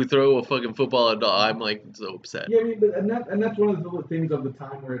who throw a fucking football at a dog. I'm like so upset. Yeah, I mean, but and that's one of the things of the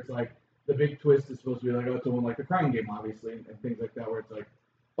time where it's like the big twist is supposed to be like, oh, it's one like the Crying Game, obviously, and things like that, where it's like,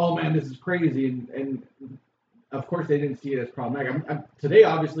 oh man, this is crazy, and of course they didn't see it as problematic. Today,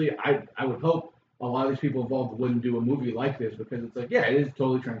 obviously, I would hope a lot of these people involved wouldn't do a movie like this because it's like, yeah, it is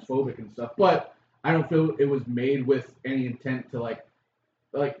totally transphobic and stuff, but I don't feel it was made with any intent to like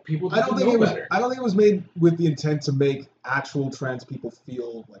people. I don't think know it was. better. I don't think it was made with the intent to make actual trans people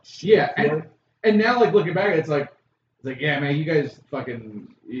feel like shit. Yeah, and now like looking back, it's like yeah, man, you guys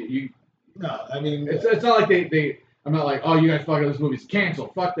fucking you. No, I mean It's not like they. I'm not like, oh, you guys fucking this movie's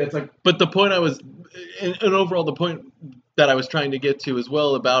canceled. Fuck that. It's like. But the point I was, and overall, the point that I was trying to get to as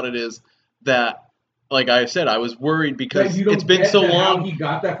well about it is that, like I said, I was worried because it's been so long. How he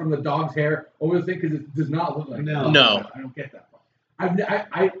got that from the dog's hair over the thing because it does not look like that. No. I don't get that.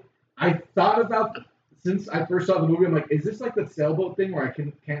 I thought about since I first saw the movie. I'm like, is this like the sailboat thing where I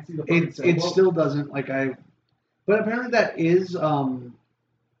can't see the fucking sailboat? It still doesn't but apparently that is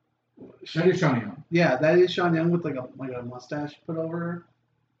That is Sean Young. Yeah, that is Sean Young with like a mustache put over her.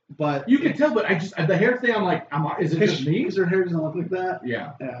 But you can tell, but the hair thing. I'm like, is it just me? Because her hair doesn't look like that.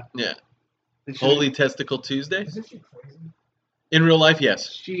 Yeah. Yeah. Holy Testicle Tuesday. Isn't she crazy? In real life,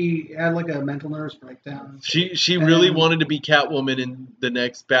 yes. She had like a mental nervous breakdown. She really wanted to be Catwoman in the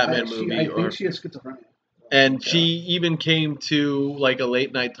next Batman movie. I think she has schizophrenia. And she even came to like a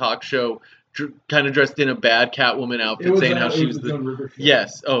late night talk show, kind of dressed in a bad Catwoman outfit, saying how she was the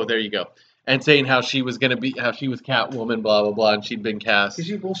yes. Oh, there you go. And saying how she was Catwoman, blah blah blah, and she'd been cast.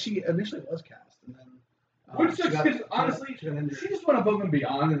 She initially was cast, and then. Which sucks because honestly, she just went above and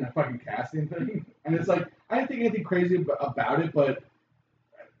beyond in that fucking casting thing, and it's like I didn't think anything crazy about it, but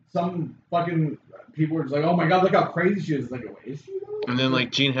some fucking people were just like, "Oh my god, look how crazy she is!" It's like, wait, is she though? And then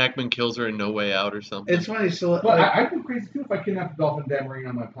like Gene Hackman kills her in No Way Out or something. It's funny, so but I'd go crazy too if I kidnapped a dolphin Dan Marino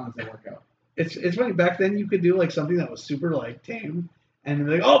on my ponds that work out. It's funny. Back then, you could do like something that was super like tame, and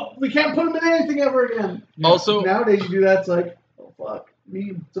be like, "Oh, we can't put him in anything ever again." Also, nowadays you do that, it's like, "Oh fuck,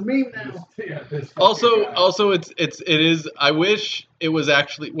 meme. It's a meme now." Also, it is. I wish it was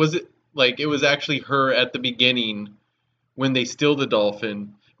actually it was actually her at the beginning when they steal the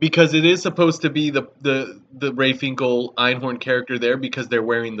dolphin, because it is supposed to be the Ray Finkel Einhorn character there because they're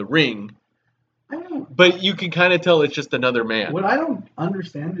wearing the ring. I don't. But you can kind of tell it's just another man. What I don't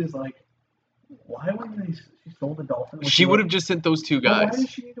understand is like, why wouldn't she stole the dolphin? She would have just sent those two guys. Why did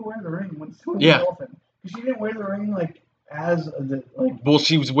she need to wear the ring when stealing Yeah. the dolphin? Because she didn't wear the ring like as the like. Well,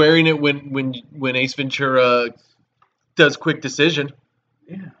 she was wearing it when Ace Ventura does Quick Decision,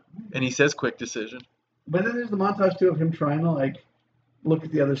 Yeah. and he says Quick Decision. But then there's the montage too of him trying to like look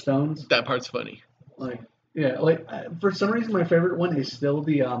at the other stones. That part's funny. Like yeah, like for some reason my favorite one is still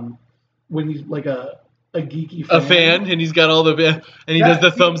the when he's like a geeky fan. A fan, and he's got all the and he does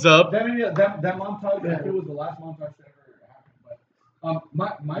the thumbs up. That montage, I feel was the last montage that ever happened.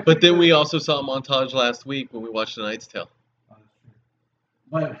 But my But then favorite- we also saw a montage last week when we watched The Knight's Tale.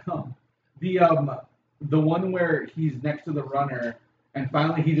 But the one where he's next to the runner and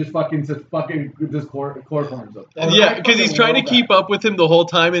finally he just fucking says just chloroforms up. Yeah, because he's trying to keep up with him the whole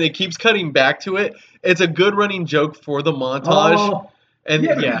time, and it keeps cutting back to it. It's a good running joke for the montage. Oh, And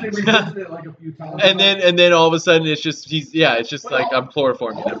because yeah, they revisited it like a few times. and then all of a sudden it's just it's just But like all- I'm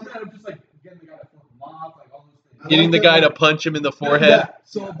chloroforming all him, of that, just like getting the guy to flip him off, like all those things. getting the guy to punch him in the forehead. Yeah,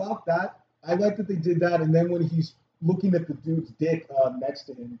 so about that, I like that they did that, and then when he's looking at the dude's dick next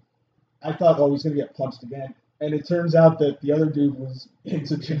to him, I thought, oh, he's gonna get punched again. and it turns out that the other dude was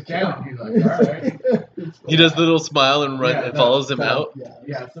into Jim Down. Carrey. He's like, all right. He does the little smile and Yeah, and follows him out. Yeah.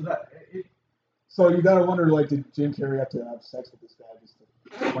 Yeah. So that. So you gotta wonder, like, did Jim Carrey have to have sex with this guy just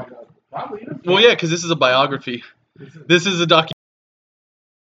to find out? Probably. Well, yeah, because this is a biography. This is a documentary.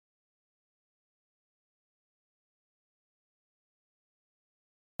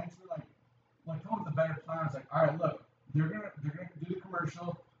 Like, come up with a better plan. It's like, all right, look, they're gonna do the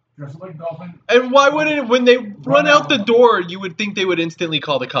commercial, dress up like dolphin. And why wouldn't it, when they run out the door, you would think they would instantly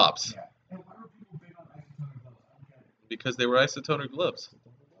call the cops? Yeah. And why were people big on isotonic gloves? I don't get it. Because they were isotoner gloves.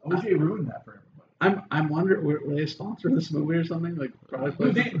 OJ ruined that for everybody. I'm wondering, were they sponsored this movie or something? Like, product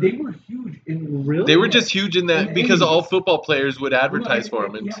Dude, placement? they were huge in Really? They were just huge in that In the because 80s. all football players would advertise for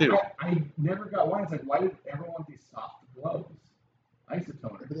them, yeah, too. I never got one. It's like, why did everyone want these soft gloves?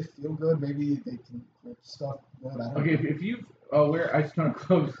 Isotoner. Maybe they feel good. Maybe they can grip stuff good. I don't Okay, know. if you wear isotonic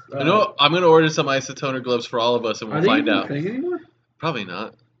gloves, You know, I'm going to order some isotoner gloves for all of us, and Are we'll they find even out. a thing anymore? Probably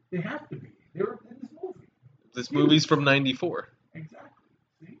not. they have to be. They were in this movie. This movie's from 94. Exactly.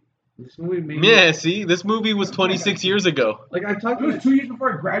 See? This movie made Yeah, see? This movie was 26 years ago. Like I talked It was 2 years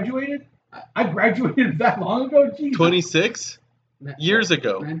before I graduated. I graduated that long ago. Jesus. 26 years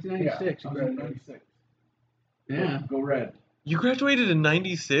ago. 1996. Yeah, I was in 96. Yeah. Go red. You graduated in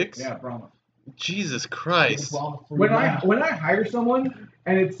 96? Yeah, promise. Jesus Christ. When I hire someone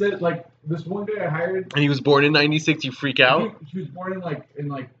and it said like this one guy I hired, And he was born in 96, you freak out? he was born in like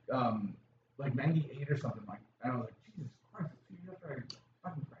 98 or something like. And I was like, Jesus Christ, it's 2 years after I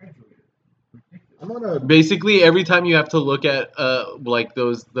fucking graduated. Ridiculous. I'm on a. Basically, every time you have to look at like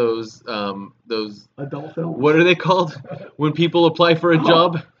those Adult film. what are they called when people apply for a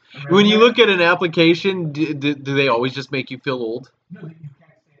job? When you look at an application, do they always just make you feel old? No, you can't say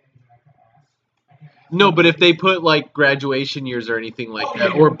anything. I can't ask. No, but if they put like graduation years or anything like Oh,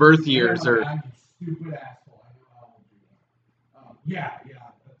 that, yeah, or yeah. birth Yeah, years, I'm or a stupid asshole. I know how old you are. Yeah. It's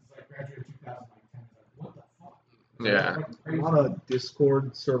like graduated 2010. What the fuck? Yeah. It's fucking I'm crazy. on a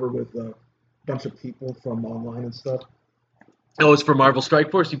Discord server with a bunch of people from online and stuff. oh, it's for Marvel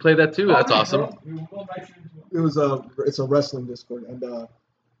Strike Force. You play that too? That's awesome. We'll invite you into it. It's a wrestling Discord, and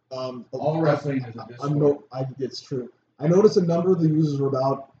All wrestling is a it's true. I noticed a number of the users were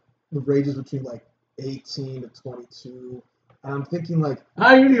about the ranges between like 18 to 22, and I'm thinking like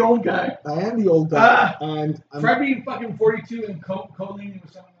You're the old guy. I am the old guy, and I'm Try being fucking 42 and co-leading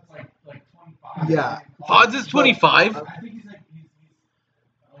with someone that's like 25. Yeah. Odds is 25. I think he's like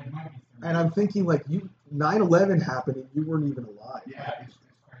might be 30. and I'm thinking like 9/11 happened and you weren't even alive. Yeah, it's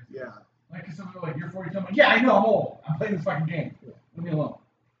crazy. Yeah. Like, cause someone like, you're 42. I'm like, yeah, I know, I'm old. I'm playing this fucking game. Yeah. Leave me alone.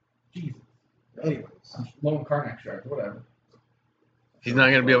 Jesus. Anyways, I'm low in Karnak shards, whatever. He's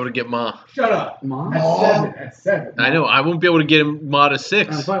not gonna be able to get Ma. Shut up. Mom? At 7. I know. I won't be able to get him Ma to I'm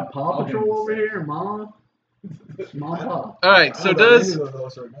 6. fighting Paw Okay. Patrol over here, Mom. Small Paw. All right. I So don't know does any of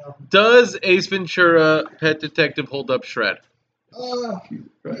those right now. Ace Ventura: Pet Detective hold up Shred? You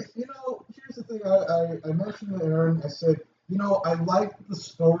know, here's the thing. I mentioned to Aaron. I said, I like the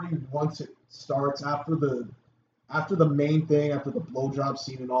story once it starts after the main thing, after the blowjob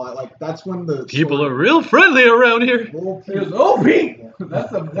scene and all that. Like that's when the People are real friendly around here. He goes, oh, Pete!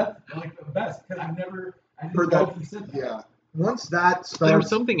 That's like the best, because I didn't Heard know that. if he said that. Yeah. Once that There was starts,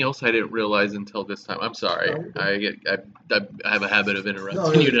 something else I didn't realize until this time. I'm sorry. No, I have a habit of interrupting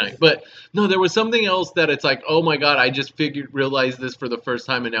No, you you're tonight. But no, there was something else that it's like, oh my god, I just realized this for the first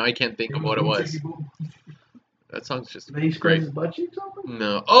time, and now I can't think of what it was. That song's just And then he great. screams his butt cheeks open?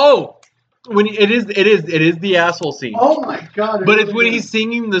 No. Oh, when it is the asshole scene. Oh my god. But it's when he's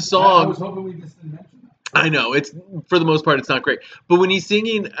singing the I song. was hoping we just didn't mention that. I know it's for the most part it's not great. But when he's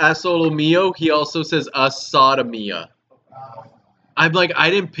singing "A Solo Mio," he also says "A Sodomia." I'm like, I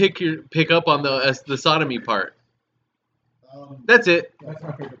didn't pick up on the sodomy part. That's it. That's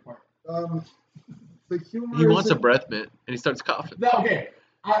my favorite part. the humor. He wants a isn't- breath mint, and he starts coughing. No, okay.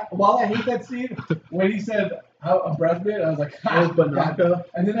 While I hate that scene, when he said how a breath mint, I was like, Oh, Banaka.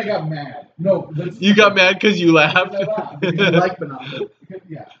 and then I got mad. No, You got mad because you laughed. Because I laughed. You like Banaka.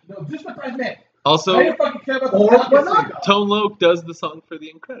 Yeah. No, just the breath mint. I Also, didn't fucking care about the Or Banaka Banaka. scene. Tone Loc does the song for the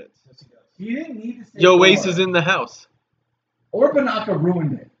end credits. He didn't need to say Yo or. Ace is in the house. Or Banaka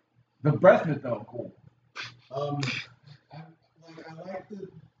ruined it. The breath mint, though, cool.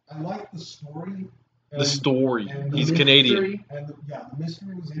 I like the story. The story. and the He's mystery, Canadian. And the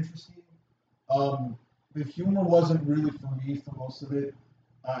mystery was interesting. The humor wasn't really for me for most of it.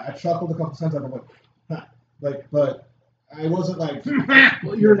 I chuckled a couple times. I'm like, huh. But I wasn't like.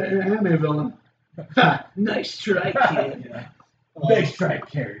 Well, you're an anime villain. Nice try, kid. Nice try,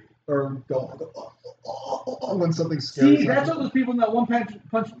 Carrie. or go when something scary. See, that's what those people in that One Punch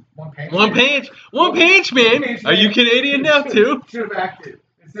Man. Are you Canadian now too? Should have acted.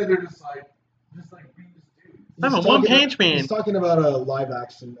 Instead, they're just like being this dude. I'm a One Punch Man. He's talking about a live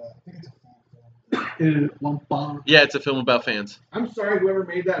action. I think it's a film. Yeah, it's a film about fans. I'm sorry, whoever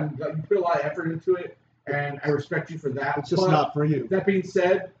made that. You put a lot of effort into it, and I respect you for that. It's just not for you. That being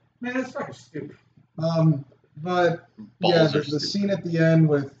said, man, that's fucking stupid. But yeah, the scene at the end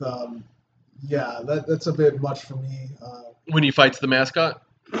with that's a bit much for me. When he fights the mascot.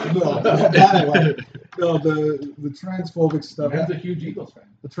 No, that I like. No, the transphobic stuff. Man's a huge Eagles fan.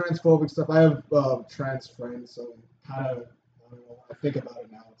 The transphobic stuff. I have trans friends, so kind of I don't know. When I think about it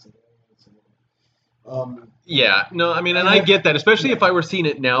now, it's yeah, no, I mean, and I get that, especially if I were seeing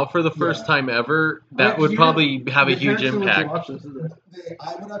it now for the first time ever, that would probably have a huge impact.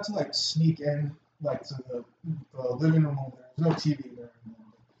 I would have to like sneak in like to the living room over there. There's no TV there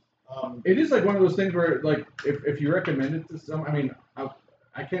anymore. It is like one of those things where like if you recommend it to some, I mean,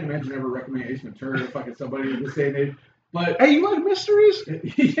 I can't imagine ever recommending Ace Ventura to fucking somebody in this day and age. But hey, you like mysteries?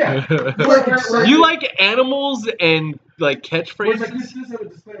 Yeah. You like animals and like catchphrases? Like this have a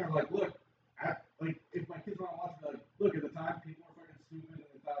disclaimer like, look, like if my kids want to watch it, like, look, at the time people were fucking stupid and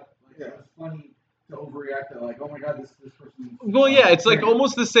they thought like it was funny to overreact to like, oh my god, this person. Well, yeah, it's like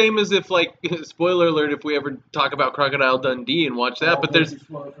almost the same as if like spoiler alert if we ever talk about Crocodile Dundee and watch that, but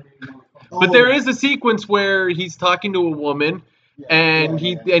there is a sequence where he's talking to a woman. And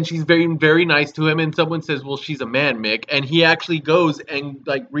she's very, very nice to him, and someone says, well, she's a man, Mick, and he actually goes and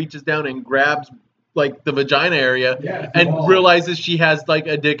like reaches down and grabs like the vagina area and realizes she has like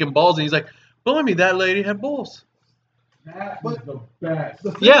a dick and balls, and he's like, blimey, that lady had balls. That was the best.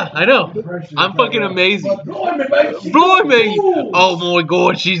 Yeah, I know. I'm fucking amazing. Blimey! Oh my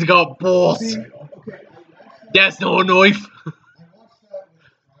god, she's got balls. That's no knife.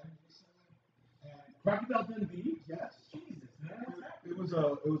 Crocodile Dundee? Yes. It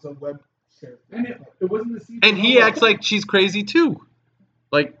was a web share. And it wasn't the season. And he acts like she's crazy too.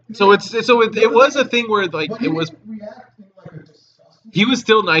 Like it was a thing where like it was. He was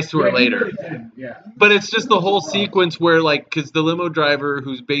still nice to her later. Yeah. But it's just the whole sequence where like because the limo driver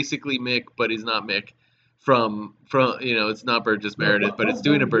who's basically Mick but he's not Mick from it's not Burgess Meredith but it's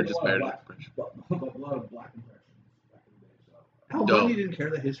doing a Burgess Meredith impression. Al Bundy didn't care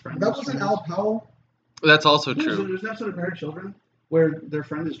that his friend. That wasn't Al Powell. That's also true. There's an episode of Married Children where their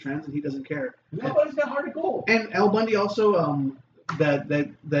friend is trans and he doesn't care. Nobody's got hard to go. And Al Bundy also,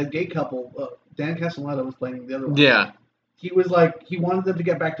 that gay couple, Dan Castellaneta was playing the other one. Yeah. He was like, he wanted them to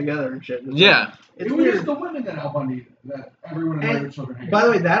get back together and shit. Yeah. It was just the women that Al Bundy, that everyone in Married Children hated. By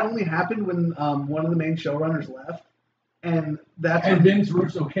the way, that only happened when one of the main showrunners left. And that's when Vince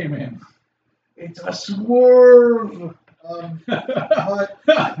Russo came in. It's a swerve.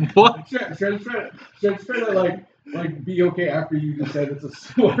 What? Try to like be okay after you just said it's a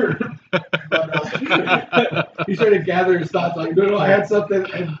swerve. He's trying to gather his thoughts. Like, no, I had something,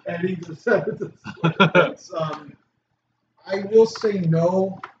 and he just said it's a swerve. I will say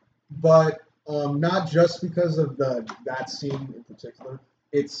no, but not just because of that scene in particular.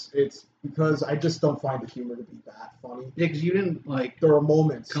 It's because I just don't find the humor to be that funny. Yeah, because you didn't There are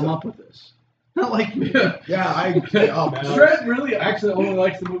moments come up with this. Not like you. Yeah, Shred really actually only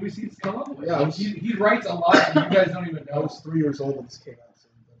likes the movies he's come up with. Yeah, he writes a lot, and you guys don't even know. I was 3 years old when this came out. So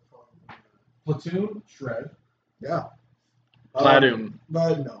Platoon, Shred. Yeah. Platoon.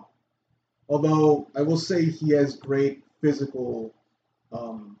 But no. Although I will say he has great physical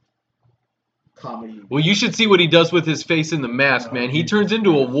comedy. Well, you should see what he does with his face in the mask, man. He turns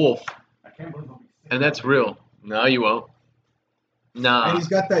into a wolf. I can't believe and that's real. No, you won't. Nah. And he's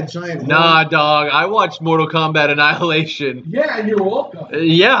got that giant. Nah, dog. I watched Mortal Kombat Annihilation. Yeah, and you're welcome.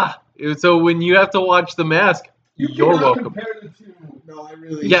 Yeah. So when you have to watch The Mask, you're welcome. Compare the two. No, I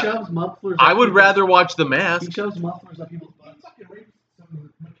really. He shoves mufflers. I would rather watch The Mask. He shoves mufflers up people's butts. Fucking rape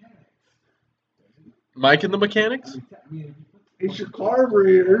some mechanics. Mike and the Mechanics? I mean, It's your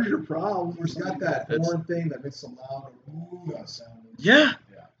carburetor. There's your problem. He's got that horn thing that makes a loud ooh sound. Yeah.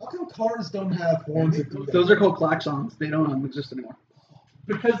 How come cars don't have horns that do that? Those are called klaxons. They don't exist anymore.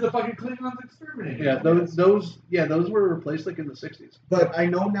 because the fucking Klingons experimented. Yeah, those were replaced like in the 60s. But I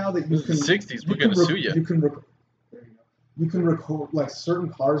know now that you can. 60s, we're gonna sue you. You can record. You can record like certain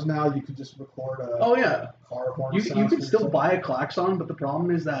cars now. You could just record a. Oh yeah. Car horn. You can still buy a klaxon, but the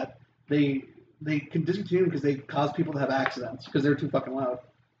problem is that they can discontinue them because they cause people to have accidents because they're too fucking loud.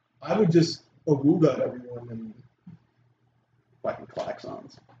 I would just awooga everyone and fucking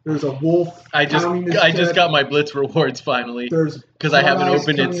klaxons. There's a wolf. I just got my Blitz rewards finally. Because I haven't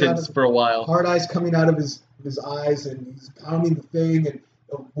opened it since for a while. Hard eyes coming out of his eyes, and he's pounding the thing, and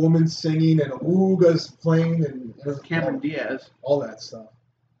a woman singing and a ooga's playing and Cameron Diaz. all that stuff.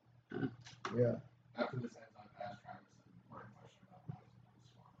 Yeah. After this ends, I'm asked Travis a question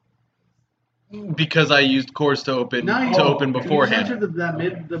about Because I used cores to open beforehand. You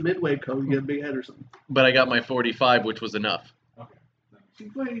entered the midway code, you get a big head or something. But I got my 45, which was enough. Okay.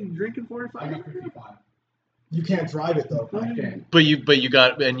 You playing drinking 45? I got 55. You can't drive it though. I can. But you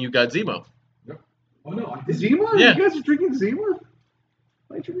got Zemo. Oh no, I did. Zima? Yeah. You guys are drinking Zima?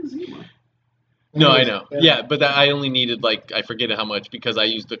 Why are you drinking Zima? No, I know. Yeah, but I only needed I forget how much because I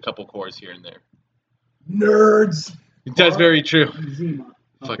used a couple cores here and there. Nerds. That's very true. Zima.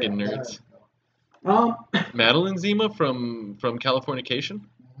 Fucking nerds. Okay. Madeline Zima from Californication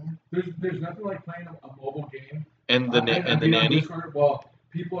There's nothing like playing a mobile game. and the I the nanny. Discord, well,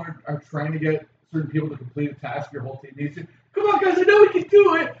 people are trying to get certain people to complete a task. Your whole team needs to. Come on, guys! I know we can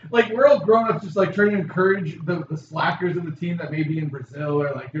do it. Like we're all grown ups, just like trying to encourage the slackers of the team that may be in Brazil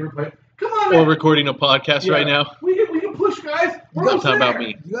or like never played. Come on, Or man. recording a podcast right now. We can push, guys. We're Don't almost talk about there.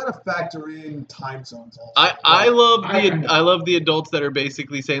 me. You gotta factor in time zones also. I I love the adults that are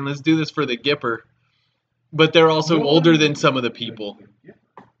basically saying let's do this for the Gipper, but they're also No. older than some of the people.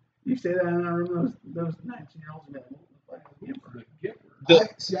 You say that in our room, those 19-year-olds are like,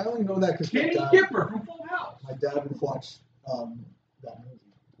 I only know that because Kenny Gipper from Full House. my dad would watch that movie.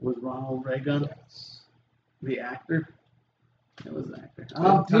 was Ronald Reagan Yes. the actor? It was an actor.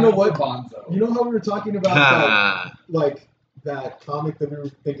 You know what? Bonzo. You know how we were talking about like that comic that we were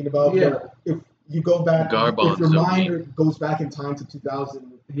thinking about? Yeah. Where if you go back, if your Garbanzo mind goes back in time to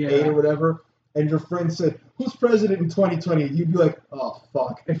 2008 Yeah. or whatever, and your friend said, "Who's president in 2020?" You'd be like, "Oh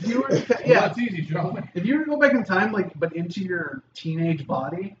fuck." If you were, Well, yeah, it's easy, gentlemen. if you were to go back in time, but into your teenage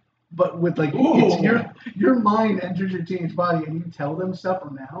body, but with Ooh. it's your mind enters your teenage body, and you tell them stuff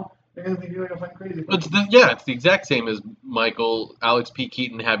from now, they're gonna think you're like a fucking crazy person. It's the exact same as Alex P.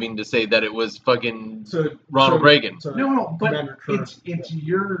 Keaton having to say that it was fucking Ronald Reagan. No, but Commander Kurd. it's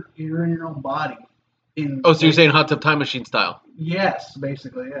you're in your own body. Oh, so you're saying Hot Tub Time Machine style? Yes,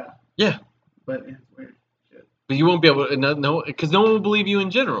 basically, yeah. Yeah. But it's weird. Shit. But you won't be able to because no one will believe you in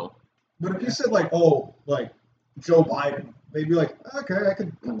general. But if you said like Joe Biden, they'd be like, "Okay, I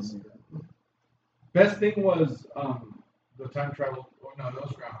could kind of see that." Best thing was the time travel. Oh, no, that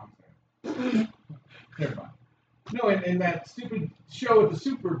was Groundhog Day. Never mind. No, in that stupid show with the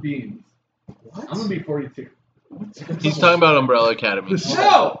super beans. What? I'm gonna be 42. He's talking about Umbrella Academy.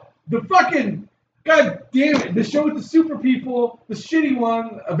 No, the fucking god damn it! The show with the super people, the shitty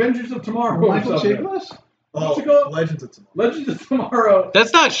one, Avengers of Tomorrow. or Michael something. Chiklis? What's it called? Legends of Tomorrow. Legends of Tomorrow.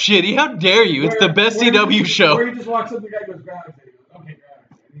 That's not shitty. How dare you? It's the best where CW he- show. Where he just walks up, the guy goes, Groundhog Day. He goes, okay, Groundhog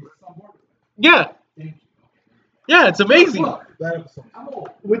Day. And he's on board with it. Yeah. Thank you. Yeah, it's amazing. Look, That episode. I'm old.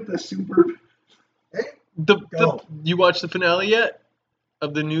 With the super. Go. You watched the finale yet?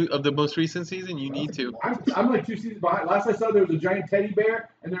 Of the most recent season? You need to. I'm like 2 seasons behind. Last I saw, there was a giant teddy bear,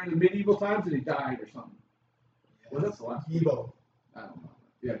 and they're in the medieval times, and he died or something. Well, that's the last. Evo. I don't know.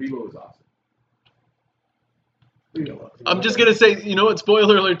 Yeah, Bebo was awesome. I'm just gonna say, you know what?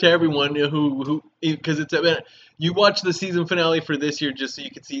 Spoiler alert to everyone who because you watch the season finale for this year just so you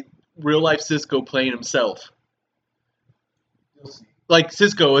can see real life Cisco playing himself. You'll see. Like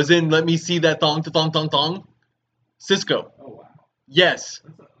Cisco, as in let me see that thong to thong thong thong. Cisco. Oh wow. Yes.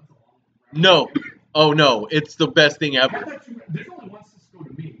 That's a long No. Oh no. It's the best thing I ever. thought there's only one Cisco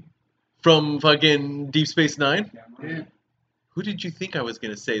to me. From fucking Deep Space Nine. Yeah. Who did you think I was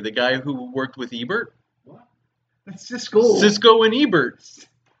gonna say? The guy who worked with Ebert? What? That's just cool. Cisco and Ebert.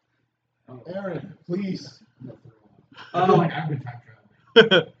 Aaron, please. I feel like I've been time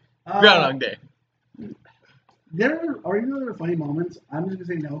traveling. Groundhog Day. There are funny moments. I'm just gonna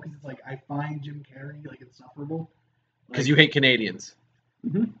say no because it's like I find Jim Carrey like insufferable. Because you hate Canadians.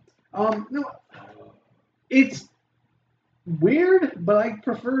 No, it's weird, but I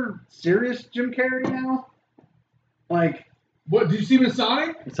prefer serious Jim Carrey now. Like, What? Did you see him in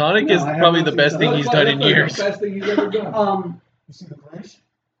Sonic? Sonic No, is I have probably not the seen best Sonic. thing he's done in years. The best thing he's ever done. You see the Grinch?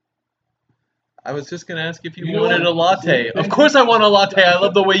 I was just gonna ask if you You know wanted what? a latte. Thank Of course I want a latte. I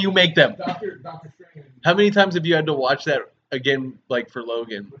love the way you make them. Doctor Strange. How many times have you had to watch that again, like for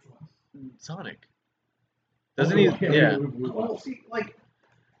Logan? Which one? Sonic. Doesn't he? Okay, Yeah. well, see, like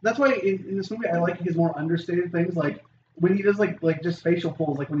that's why in this movie I like his more understated things, like when he does like just facial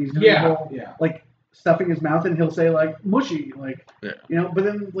pulls, like when he's doing the whole, Yeah. like stuffing his mouth and he'll say like mushy, like Yeah. but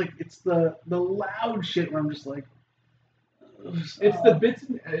then like it's the loud shit where I'm just like, It's the bits.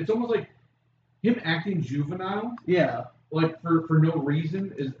 It's almost like him acting juvenile, yeah. like for no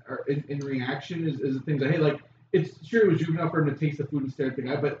reason, is or in reaction is the things I hate. Like it's sure it was juvenile for him to taste the food and stare at the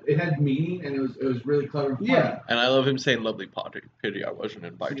guy, but it had meaning and it was really clever and funny. Yeah. And I love him saying, "Lovely potty, pity I wasn't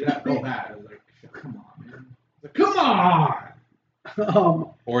invited." See, that, I was like, come on, man. Like, come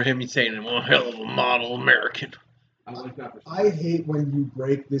on! Or him saying, "I'm one hell of a model American." I like that. I hate when you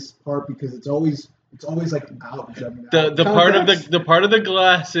break this part because it's always like out jumping out. The part of the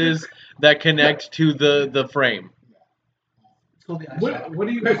glasses that connect to the frame. It's called the eye stalk. What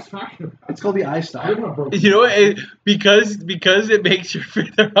are you guys talking about? It's called the eye I stalk. don't want to broke. You know, because it makes your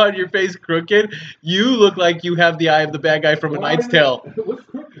feather on your face crooked. You look like you have the eye of the bad guy from A Knight's Tale. What's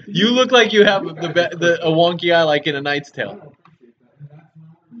crooked? You look like you have a wonky eye like in A Knight's I Tale. don't appreciate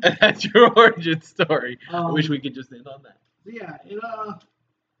that. And that's your origin story. I wish we could just end on that. Yeah,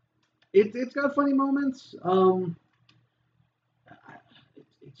 it's got funny moments.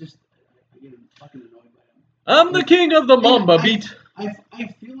 It just I get fucking annoyed by him. I'm the king of the Mamba beat. I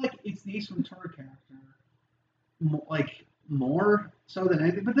feel like it's the Ace Ventura character, more so than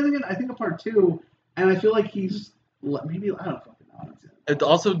anything. But then again, I think of part 2, and I feel like he's maybe I don't fucking know. It's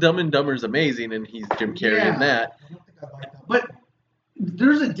also Dumb and Dumber's amazing, and he's Jim Carrey in that. I don't think I like that. But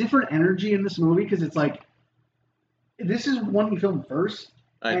there's a different energy in this movie because it's like this is one he filmed first,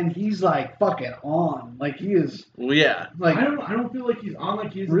 and he's like fucking on, like he is. Well, yeah. Like I don't feel like he's on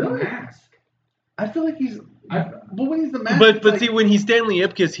like he's Really? the mask. I feel like he's. But when he's the mask, But it's like, see, when he's Stanley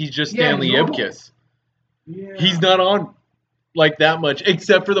Ipkiss, he's just Yeah, Stanley he's normal. Ipkiss. Yeah. He's not on like that much,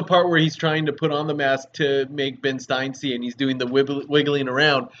 except for the part where he's trying to put on the mask to make Ben Stein see, and he's doing the wiggling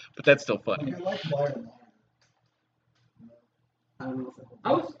around. But that's still funny. I like Liar Liar. I don't know if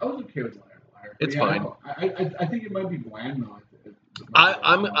I was okay with Liar Liar. It's Yeah, fine. I think it might be bland though.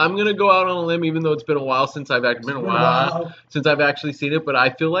 I'm gonna go out on a limb, even though it's been a while since I've actually seen it. But I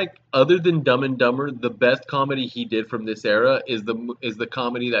feel like other than Dumb and Dumber, the best comedy he did from this era is the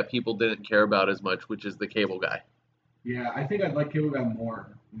comedy that people didn't care about as much, which is The Cable Guy. Yeah, I think I'd like Cable Guy more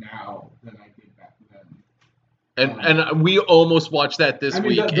now than I did back then. And we almost watched that this I mean,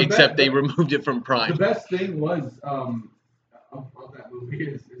 week, the except best- they removed it from Prime. The best thing was of that movie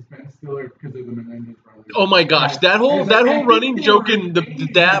is Ben Stiller because of the Menendez brothers. Oh my gosh, that whole running joke in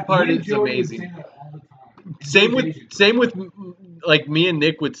that part is amazing. Same with like me and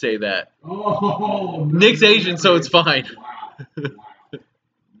Nick would say that. Oh, Nick's Asian, so it's fine. Wow.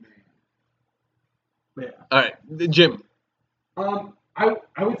 Yeah. All right, Jim. I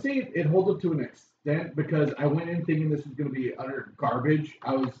would say it holds up to an extent because I went in thinking this was going to be utter garbage.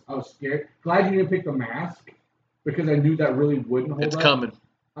 I was scared. Glad you didn't pick The Mask because I knew that really wouldn't hold It's up. coming.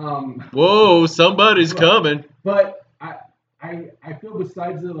 Whoa, somebody's coming. But I feel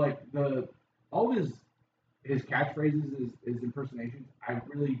besides all of his catchphrases, his impersonations, I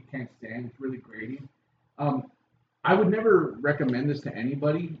really can't stand. It's really grating. I would never recommend this to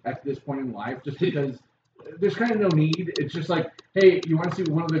anybody at this point in life, just because there's kind of no need. It's just like, hey, you want to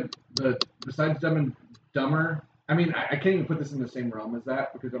see one of the besides Dumb and Dumber? I mean, I can't even put this in the same realm as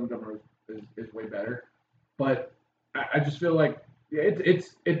that because Dumb and Dumber is way better. But I just feel like it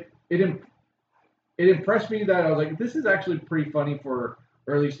impressed me that I was like, this is actually pretty funny for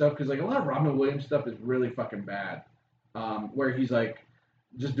early stuff because like a lot of Robin Williams stuff is really fucking bad, where he's like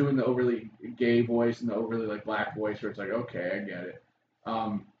just doing the overly gay voice and the overly like black voice, where it's like, okay, I get it.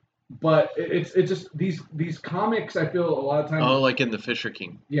 But it's just these comics, I feel a lot of times. Oh, like in The Fisher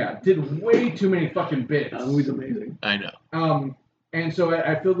King. Yeah, did way too many fucking bits. That movie's amazing. I know. And so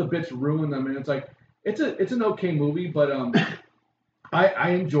I feel the bits ruin them, and it's like it's an okay movie, but I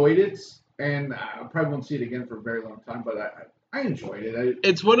enjoyed it, and I probably won't see it again for a very long time, but I enjoyed it.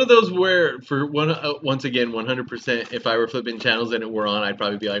 It's one of those where, for once again, 100%, if I were flipping channels and it were on, I'd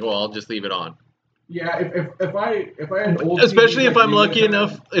probably be like, well, I'll just leave it on. Yeah, if I had old Especially TV if I'm like lucky you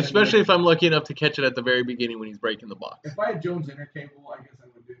enough, had, especially if I'm lucky enough to catch it at the very beginning when he's breaking the box. if I had Jones Intercable, I guess I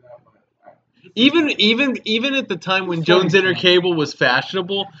would do that. But Even at the time when Jones Intercable was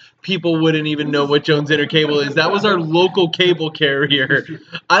fashionable, people wouldn't even know what Jones Intercable is. That was our local cable carrier.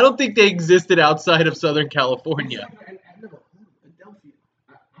 I don't think they existed outside of Southern California. I've never heard of Adelphia.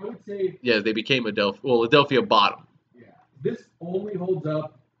 I would say, Yeah, they became Adelphia Bottom. yeah, this only holds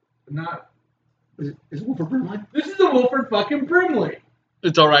up. Not Is it Wilford Brimley? this is a Wilford fucking Brimley.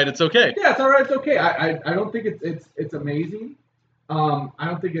 It's all right. It's okay. Yeah, it's all right. It's okay. I don't think it's amazing. I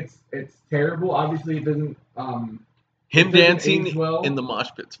don't think it's terrible. Obviously, it doesn't. Him it doesn't dancing age well. in the mosh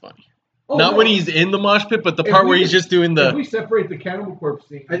pit's funny. Oh, Not no. when he's in the mosh pit, but the If part we where he's could- just doing If the. we separate the Cannibal Corpse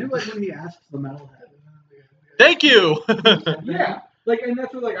scene, I do like when he asks the metalhead. Thank you. yeah, like, and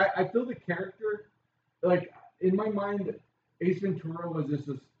that's what like I feel the character, like in my mind, Ace Ventura was just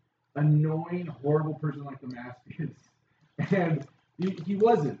this annoying, horrible person like the Mask is, and he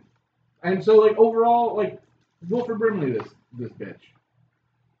wasn't. And so like overall, like Wilford Brimley, this bitch.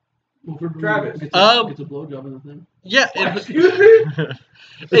 Wilford Travis. Gets a blowjob in the thing. Yeah, Excuse me?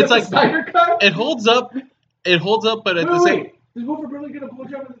 it's like Snyder cut? it holds up. It holds up, but at the same Wait. Does Wilford Brimley get a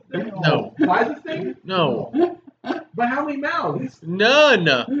blowjob in the thing? No. By the thing? no, By how many mouths? none.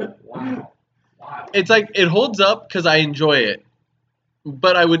 Wow. It's like it holds up because I enjoy it,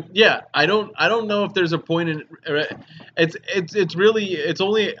 but I would, yeah. I don't know if there's a point in it. It's really, it's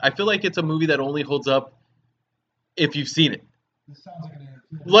only. I feel like it's a movie that only holds up if you've seen it. This sounds like an interview.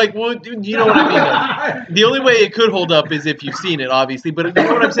 Like, well, you know what I mean. The only way it could hold up is if you've seen it, obviously. But you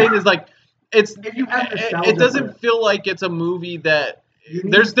know what I'm saying is like, it's. If you have nostalgia It doesn't for it. feel like it's a movie that. You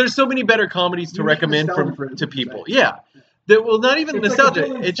need- There's so many better comedies to you need recommend nostalgia for it, to is what people. you're saying. Yeah, that well, not even It's like a nostalgia.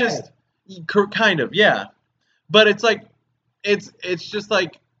 Bill and It just Ted. kind of, yeah. But it's like, it's just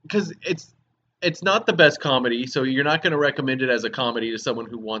like because it's not the best comedy, so you're not going to recommend it as a comedy to someone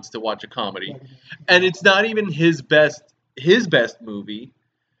who wants to watch a comedy, and it's not even his best movie.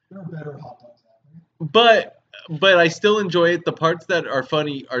 There are better hot dogs out there. But I still enjoy it. The parts that are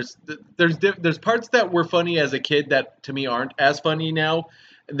funny are there's parts that were funny as a kid that to me aren't as funny now.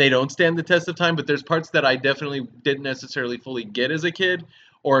 They don't stand the test of time. But there's parts that I definitely didn't necessarily fully get as a kid,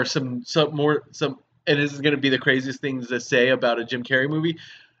 or some. And this is going to be the craziest thing to say about a Jim Carrey movie,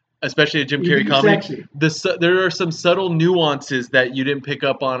 especially a Jim You Carrey think comedy. he's sexy. There are some subtle nuances that you didn't pick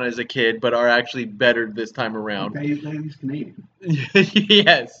up on as a kid, but are actually better this time around. Okay, he's Canadian.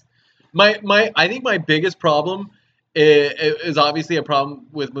 Yes. I think my biggest problem is obviously a problem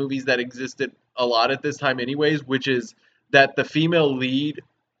with movies that existed a lot at this time anyways, which is that the female lead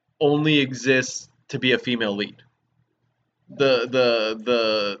only exists to be a female lead.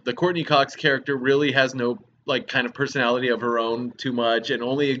 The Courtney Cox character really has no like kind of personality of her own too much and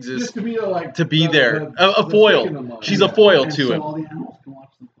only exists Just to be like to be there. A the foil. stick in the mud. She's a foil And to so him. all the animals can watch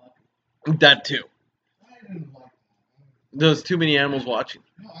them fuck. That too. I didn't like that. There's too many animals watching.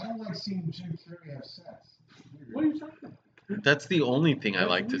 No, I don't like seeing Jim Carrey have sex. What are you talking about? That's the only thing I That's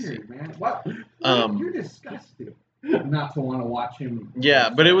like to see. weird, man. What? Um, You're disgusting. Not to want to watch him. Yeah,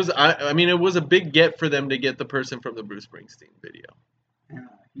 but it was. I mean, it was a big get for them to get the person from the Bruce Springsteen video And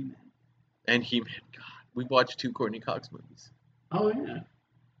He-Man. and He-Man. God, we've watched 2 Courtney Cox movies. Oh yeah.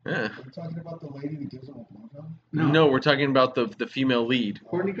 Yeah. Are we talking about the lady that gives him a blowjob? No, we're talking about the female lead,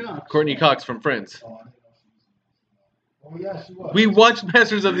 Courtney Cox. Courtney Cox from Friends. Oh, I didn't know she was in that. Oh yeah, she was. We watched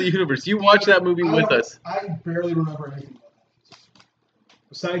Masters of the Universe. You watched that movie with us. I barely remember anything about that.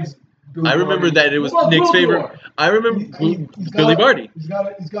 Besides, Billy I remember Barty. that it was What about Nick's Blue favorite. Door? I remember He's got Billy a- Barty.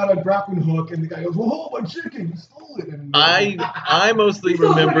 He's got a grappling hook, and the guy goes, "Whoa, my chicken! You stole it!" And I mostly He still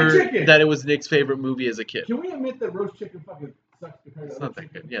looks like a remember chicken. that it was Nick's favorite movie as a kid. Can we admit that roast chicken fucking sucks compared to It's other not that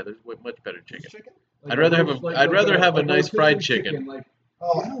chicken? good. Yeah, there's much better chicken. chicken? Like I'd rather have roast- a- I'd rather have a nice fried rotisserie chicken. Like,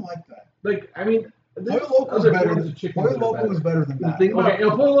 Oh, I don't like that. I mean, there's Pollo Loco is other better. forms of chicken Pollo that are Loco better. is better than The that. thing about Okay,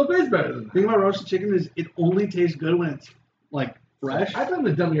 El Pollo Loco is better than the thing that. about roasted chicken is it only tastes good when it's like fresh. I blame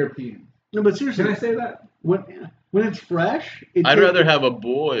the dumb European. No, but seriously, Can I say that? when it's fresh, it I'd tastes- rather have a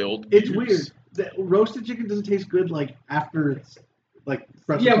boiled. It's goose. weird. The roasted chicken doesn't taste good like after it's like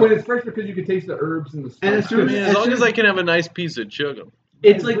fresh. Yeah, when it's fresh because you can taste the herbs and the And as spices. soon I mean, as long as I can have a nice piece of sugar.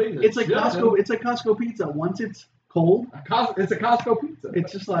 it's like Yeah. Costco. It's like Costco pizza. Once it's cold, It's a Costco pizza.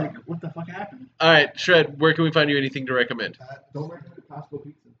 it's just like what the fuck happened. All right, Shred, where can we find you anything to recommend? Don't recommend Costco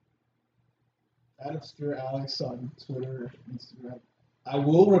pizza. At Obscure Alex on Twitter, Instagram. I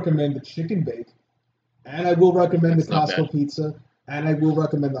will recommend the chicken bake, and I will recommend That's the not Costco bad. pizza, and I will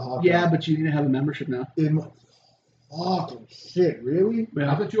recommend the hot dog. Yeah, but you need to have a membership now. Fucking shit, really?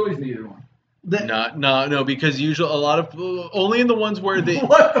 I thought you always needed one. No, because usually a lot of only in the ones where they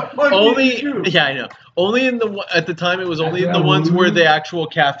What the fuck only did you do? yeah I know only in the at the time it was only in the ones where the actual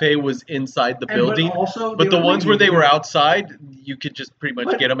cafe was inside the building, But also, but they the were ones where they lenient. were outside you could just pretty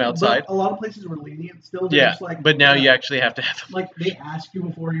much get them outside. But a lot of places were lenient still. They're Yeah, just like, but now you actually have to have them. like they ask you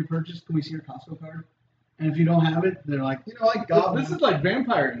before you purchase, can we see your Costco card? And if you don't have it, they're like, You know, I got This one. is like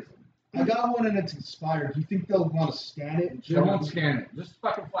vampirism. I got one and it's expired. Do you think they'll want to scan it and They show won't it? scan it. Just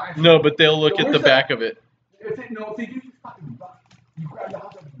fucking flash it. No, but they'll look So at the where's back of it. If they do, you fucking run. You grab the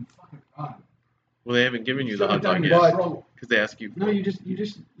hot dog and you fucking run. Well, they haven't given you the Shove it hot down dog your yet throat. because they ask you. no, you just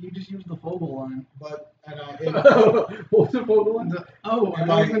use the Fogel line. But and What's the photo one? Oh,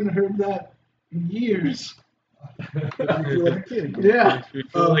 Am I I- haven't heard that in years. you feel like a kid again. Yeah. You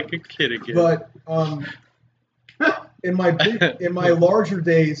feel like a kid again. But in my larger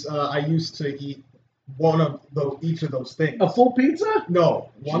days, I used to eat each of those things. A full pizza? No,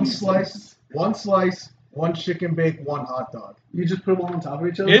 one Jesus. slice, one chicken bake, one hot dog. You just put them all on top of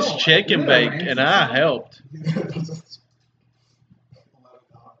each other? It's No, chicken yeah, bake, man, and it's I just- helped.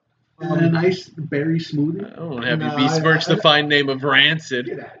 And a nice berry smoothie. I don't want to have No, you besmirch the fine name of Get Rancid.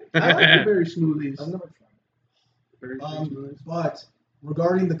 out of here. I like the berry smoothies. I've never tried. Berry smoothies. But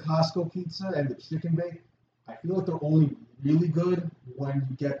regarding the Costco pizza and the chicken bake, I feel like they're only really good when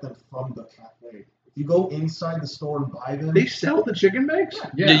you get them from the cafe. If you go inside the store and buy them, They sell the chicken bakes?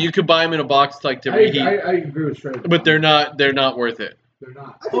 Yeah, you could buy them in a box like to I reheat, agree with Shred. but they're not worth it. They're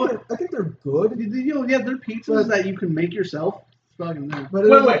not. I think they're good. Yeah, they're pizzas that you can make yourself. It's fucking nice. But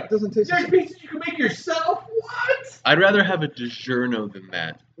it doesn't taste There's pizzas you can make yourself? What? I'd rather have a DiGiorno than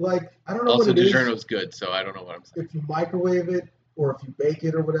that. like I don't know Also, what it is. DiGiorno's good, so I don't know what I'm saying. If you microwave it or if you bake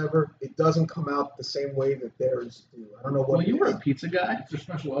it or whatever, it doesn't come out the same way that theirs do. I don't know what. Well, it you were is. a pizza guy. It's their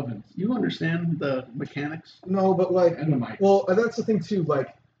special ovens. You understand the mechanics. No, but like, And the mic. well, that's the thing too.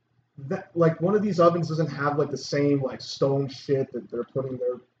 Like one of these ovens doesn't have like the same like stone shit that they're putting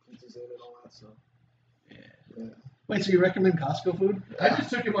their pizzas in and all that stuff. Yeah. Wait, so you recommend Costco food? I just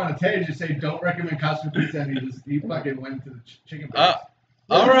took him on a tangent to say don't recommend Costco pizza, and he fucking went to the chicken place.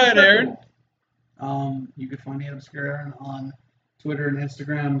 All right, Aaron. You can find me at Obscure Aaron on Twitter and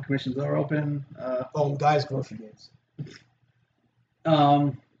Instagram. Commissions are open. Guys, grocery games.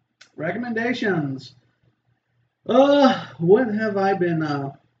 Recommendations. What have I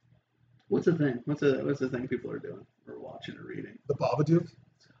been? What's the thing? What's the thing people are doing or watching or reading? The Babadook.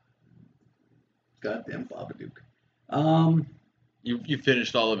 Goddamn Babadook. You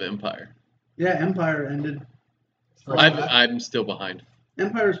finished all of Empire. Yeah, Empire ended. I'm still behind.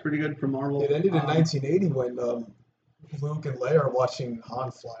 Empire's pretty good for Marvel. It ended in 1980 when Luke and Leia are watching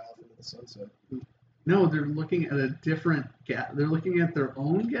Han fly off into the sunset. No, they're looking at a different they're looking at their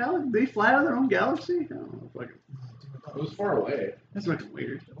own galaxy. They fly out of their own galaxy? I don't know. Fucking, It was far away. that's fucking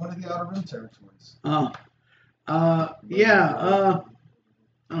weird. One of the Outer Rim territories. Yeah.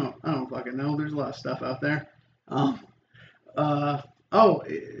 I don't fucking know. There's a lot of stuff out there.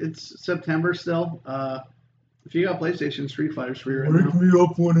 It's September still. If you got PlayStation, Street Fighter's free right now. Wake me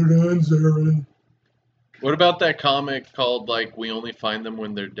up when it ends, Aaron. What about that comic called like We Only Find Them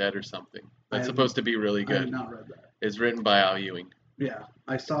When They're Dead or something? That's supposed to be really I have good. not read that. It's written by Al Ewing. Yeah,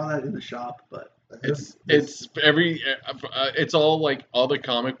 I saw that in the shop, but It's all like all the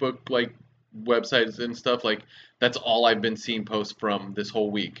comic book like websites and stuff like that's all I've been seeing posts from this whole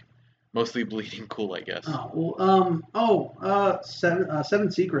week. Mostly Bleeding Cool, I guess.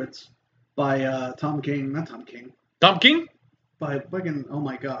 Seven Secrets by Tom King. Not Tom King. Tom King? By fucking oh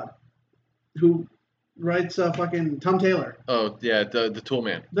my god, who writes fucking Tom Taylor. Oh yeah, the Tool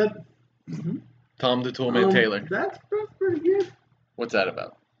Man. That Tom the Tool Man Taylor. That's pretty good. What's that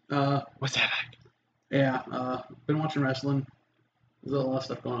about? What's that? Yeah. Been watching wrestling. There's a lot of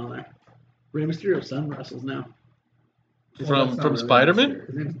stuff going on there. Rey Mysterio's son wrestles now. From Spider-Man?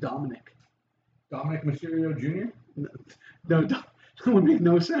 His name's Dominic. Dominic Mysterio Jr.? No, that would make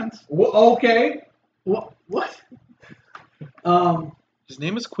no sense. Well, okay. What? His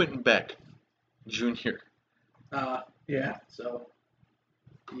name is Quentin Beck Jr. Yeah. So,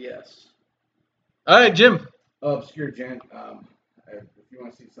 yes. All right, Jim. Obscure Gent. If you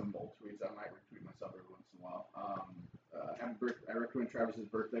want to see some old tweets, I might retweet myself every once in a while. I recommend Travis's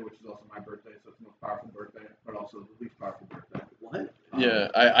birthday, which is also my birthday, so it's the most powerful birthday, but also the least powerful birthday. What? Yeah,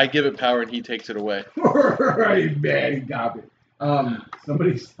 I give it power and he takes it away. Right, man, he got it.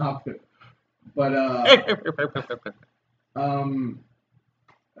 Somebody stop it. But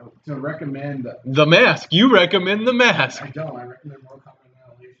to recommend The Mask. You recommend The Mask. I don't. I recommend Mortal Kombat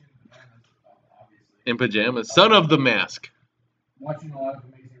Annihilation, obviously. In pajamas. Son of The Mask. Watching a lot of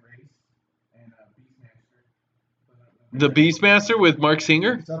Amazing Race and Beastmaster. The Beastmaster with Mark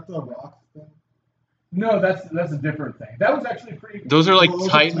Singer? Is that the Rock thing? No, that's a different thing. That was actually pretty. Those are like Those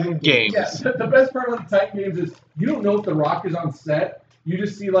are Titan Titan games. Yeah, the best part about the Titan games is you don't know if the Rock is on set. You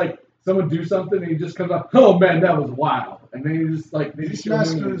just see like someone do something and he just comes up, oh man, that was wild, and then you just like they just show him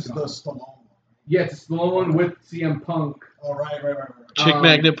Beastmaster's and the it's gone. Stallone one. Yeah, it's Stallone with CM Punk. Oh, right. Chick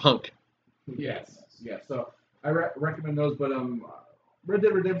Magnet Punk. Yes. So I recommend those, but Red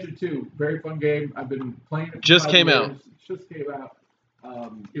Dead Redemption 2, very fun game. I've been playing it. For Just 5 came years. out. Just came out.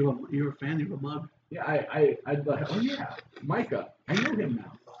 You're a fan. You're a mug. Yeah, I'd like. Oh yeah, Micah. I know him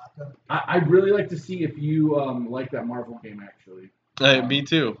now. I'd really like to see if you like that Marvel game actually. Me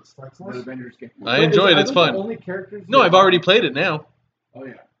too. Strike The Force? Avengers game. I enjoy it. It's fun. Only characters. No, I've already played it now. Oh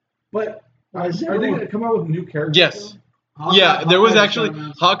yeah, but Why is are they going to come out with new characters? Yes. Hawkeye- Yeah, there was Hawkeye actually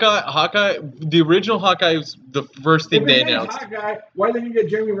announced- Hawkeye. The original Hawkeye was the first thing If they his name's announced. Hawkeye, why didn't you get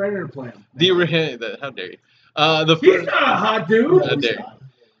Jeremy Renner to play him? How dare you? The He's first. not a hot dude. How dare you?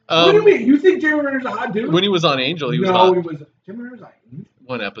 What do you mean? You think Jeremy Renner's a hot dude? When he was on Angel, he was no, hot. he was. Jeremy Renner's not.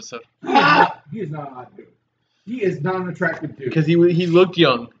 One episode He is not a hot dude. He is not an attractive dude. because he looked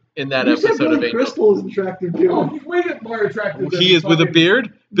young. in that You said episode of Billy Angel. Crystal is attractive too. Oh, he's way more attractive. He is with a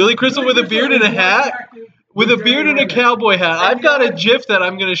beard. Billy Crystal with a beard and a hat. With a beard and a cowboy hat. I've got a GIF that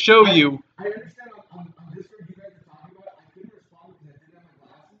I'm going to show you. I understand on Discord you guys are talking about it. I couldn't respond because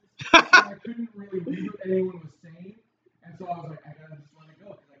I didn't have my glasses. So I couldn't really read what anyone was saying. And so I was like, I gotta just let it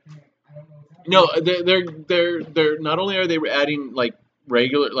go because I don't know what's happening. No, they're not only are they adding like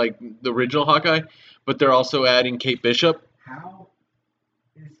regular, like the original Hawkeye, but they're also adding Kate Bishop. How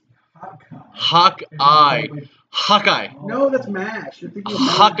is Hawkeye? Hawkeye. No, that's MASH. You're thinking of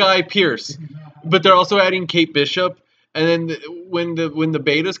MASH. Hawkeye Pierce. But they're also adding Kate Bishop. And then when the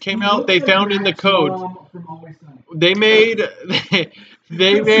betas came out, they found in the code. They made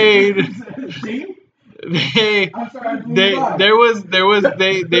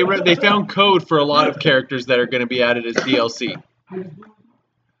they found code for a lot of characters that are going to be added as DLC.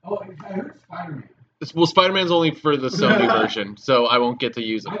 Oh, I heard Spider-Man. Well, Spider-Man's only for the Sony version, so I won't get to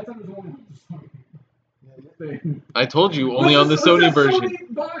use it. I thought it was only the Sony. I told you only on the Sony version.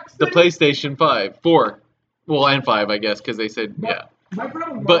 The PlayStation 5, 4, well, and 5, I guess, because they said yeah. My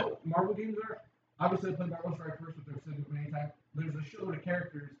problem with But Marvel games are obviously I played Marvel Strike first, which I've said many times. There's a shitload of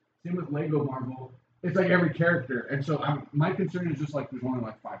characters. Same with Lego Marvel. It's like every character, and so my concern is just like there's only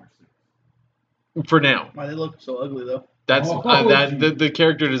like 5 or 6. For now, Why they look so ugly though? that's the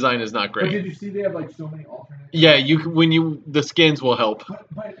character design is not But great. did you see they have like so many alternate? Yeah, the skins will help.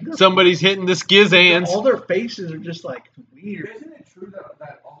 But Somebody's hitting the skiz hands. All their faces are just like weird. isn't it true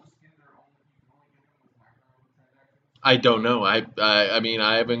that all the skins are only given with microtransactions? I don't know. I mean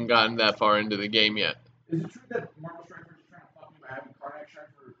I haven't gotten that far into the game yet. Is it true that Marvel Strikers is trying to fuck me by having Karnak Strike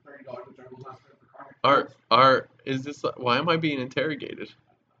for $30, which I will not spend for Karnak? Art, is this? Why am I being interrogated?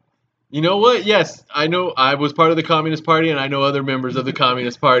 You know what? Yes, I know. I was part of the Communist Party, and I know other members of the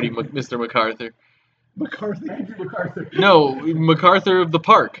Communist Party, Mr. MacArthur. Andrew MacArthur. No, MacArthur of the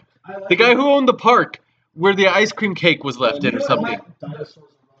park. I like The guy it. who owned the park where the ice cream cake was left in or something.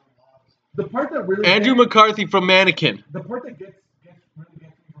 The part that really Andrew McCarthy from Mannequin. The part that gets really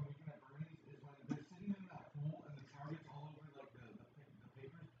gets me from Weekend at Bernie's is when they're sitting in that pool and the target's all over like the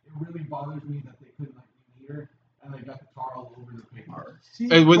papers. It really bothers me that they couldn't like be neater and they got the tar all over the paper.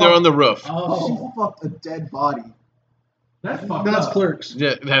 And when they're on the roof. Oh, She fucked a dead body. That's fucked that's up. Clerks.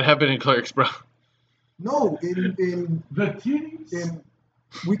 Yeah, that happened in Clerks, bro. No, in The titties.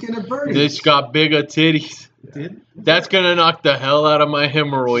 Weekend at Bernie's. This got bigger titties. Did? That's gonna knock the hell out of my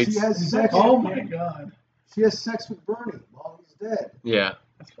hemorrhoids. She has sex. Oh my god. She has sex with Bernie while he's dead. Yeah.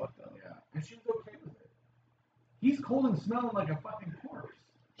 That's fucked up. Yeah, and she's okay with it. He's cold and smelling like a fucking corpse.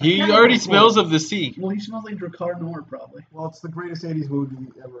 He already smells of the sea. Well, he smells like Drakkar Noir probably. Well, it's the greatest '80s movie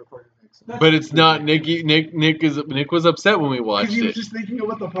ever recorded. But it's not Nick Nick was upset when we watched Because he was it. just thinking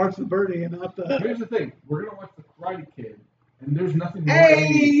about the parts of Bernie and not the. Here's the thing: we're gonna watch the Karate Kid, and there's nothing more.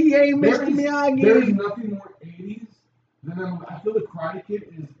 Hey, 80s. hey, There Mr. is- Miyagi. There's nothing more 80s than I feel the Karate Kid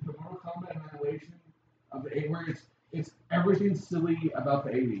is the Mortal Kombat annihilation of the 80s, where it's everything silly about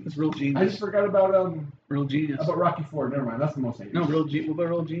the 80s. It's real I just genius. forgot about Real genius. Rocky IV. Never mind, that's the most 80s. No, what about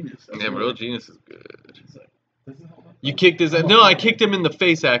real genius? Yeah, Real Genius is good. Does it hold up? You kicked his no, I kicked him in the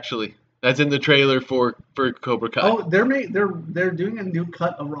face actually. That's in the trailer for Cobra Kai. Oh, they're doing a new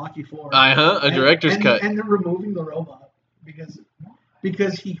cut of Rocky IV. A director's cut. And they're removing the robot because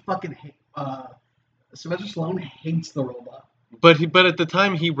he fucking Sylvester Stallone hates the robot. But at the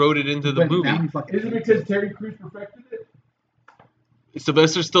time he wrote it into the But movie. now he fucking Is it hates because Terry Crews perfected it?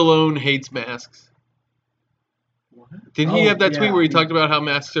 Sylvester Stallone hates masks. What? Didn't he Oh, have that tweet yeah. where he talked about how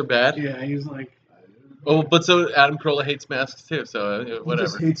masks are bad? Yeah, he's like. Oh, but so Adam Carolla hates masks too. So He just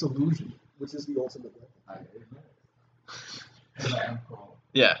whatever. hates illusion, which is the ultimate weapon.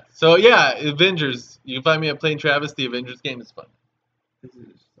 Yeah. So yeah, Avengers. You can find me at Playing Travis. The Avengers game is fun.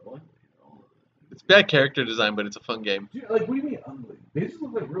 It's bad character design, but it's a fun game. Dude, like, what do you mean ugly? They just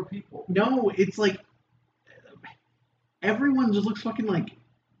look like real people. No, it's like everyone just looks fucking like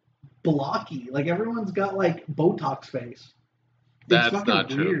blocky. Like everyone's got like Botox face. It's That's fucking not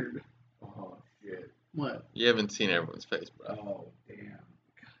true. weird. Oh, shit. What? You haven't seen everyone's face, bro. Oh, damn.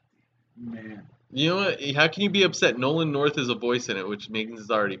 Man. You know what? How can you be upset? Nolan North is a voice in it, which means it's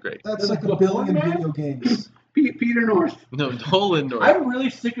already great. That's Like like a the billion Portman? video games. Peter North. No, Nolan North. I'm really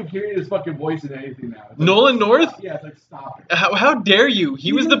sick of hearing his fucking voice in anything now. It's like, Nolan North? Yeah, it's like, stop it. How dare you?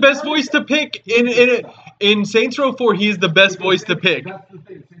 He was the best voice to pick in Saints Row 4. He is the best voice to pick. That's the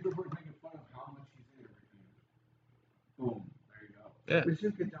thing. Saints Row 4 is making fun of how much he's in everything. Boom. There you go. Yeah. It's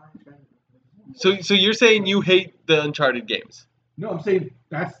just good Johnny So you're saying you hate the Uncharted games? No, I'm saying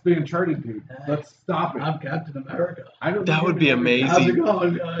that's the Uncharted dude. Let's stop it. I'm Captain America. I don't That would be amazing. How's it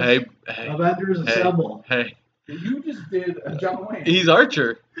going, guys? Hey, Avengers hey, assemble. hey. You just did a John Wayne. He's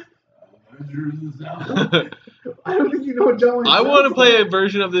Archer. I don't think you know what John Wayne I sounds want to like. play a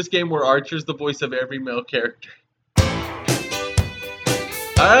version of this game where Archer's the voice of every male character.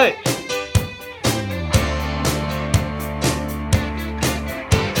 All right.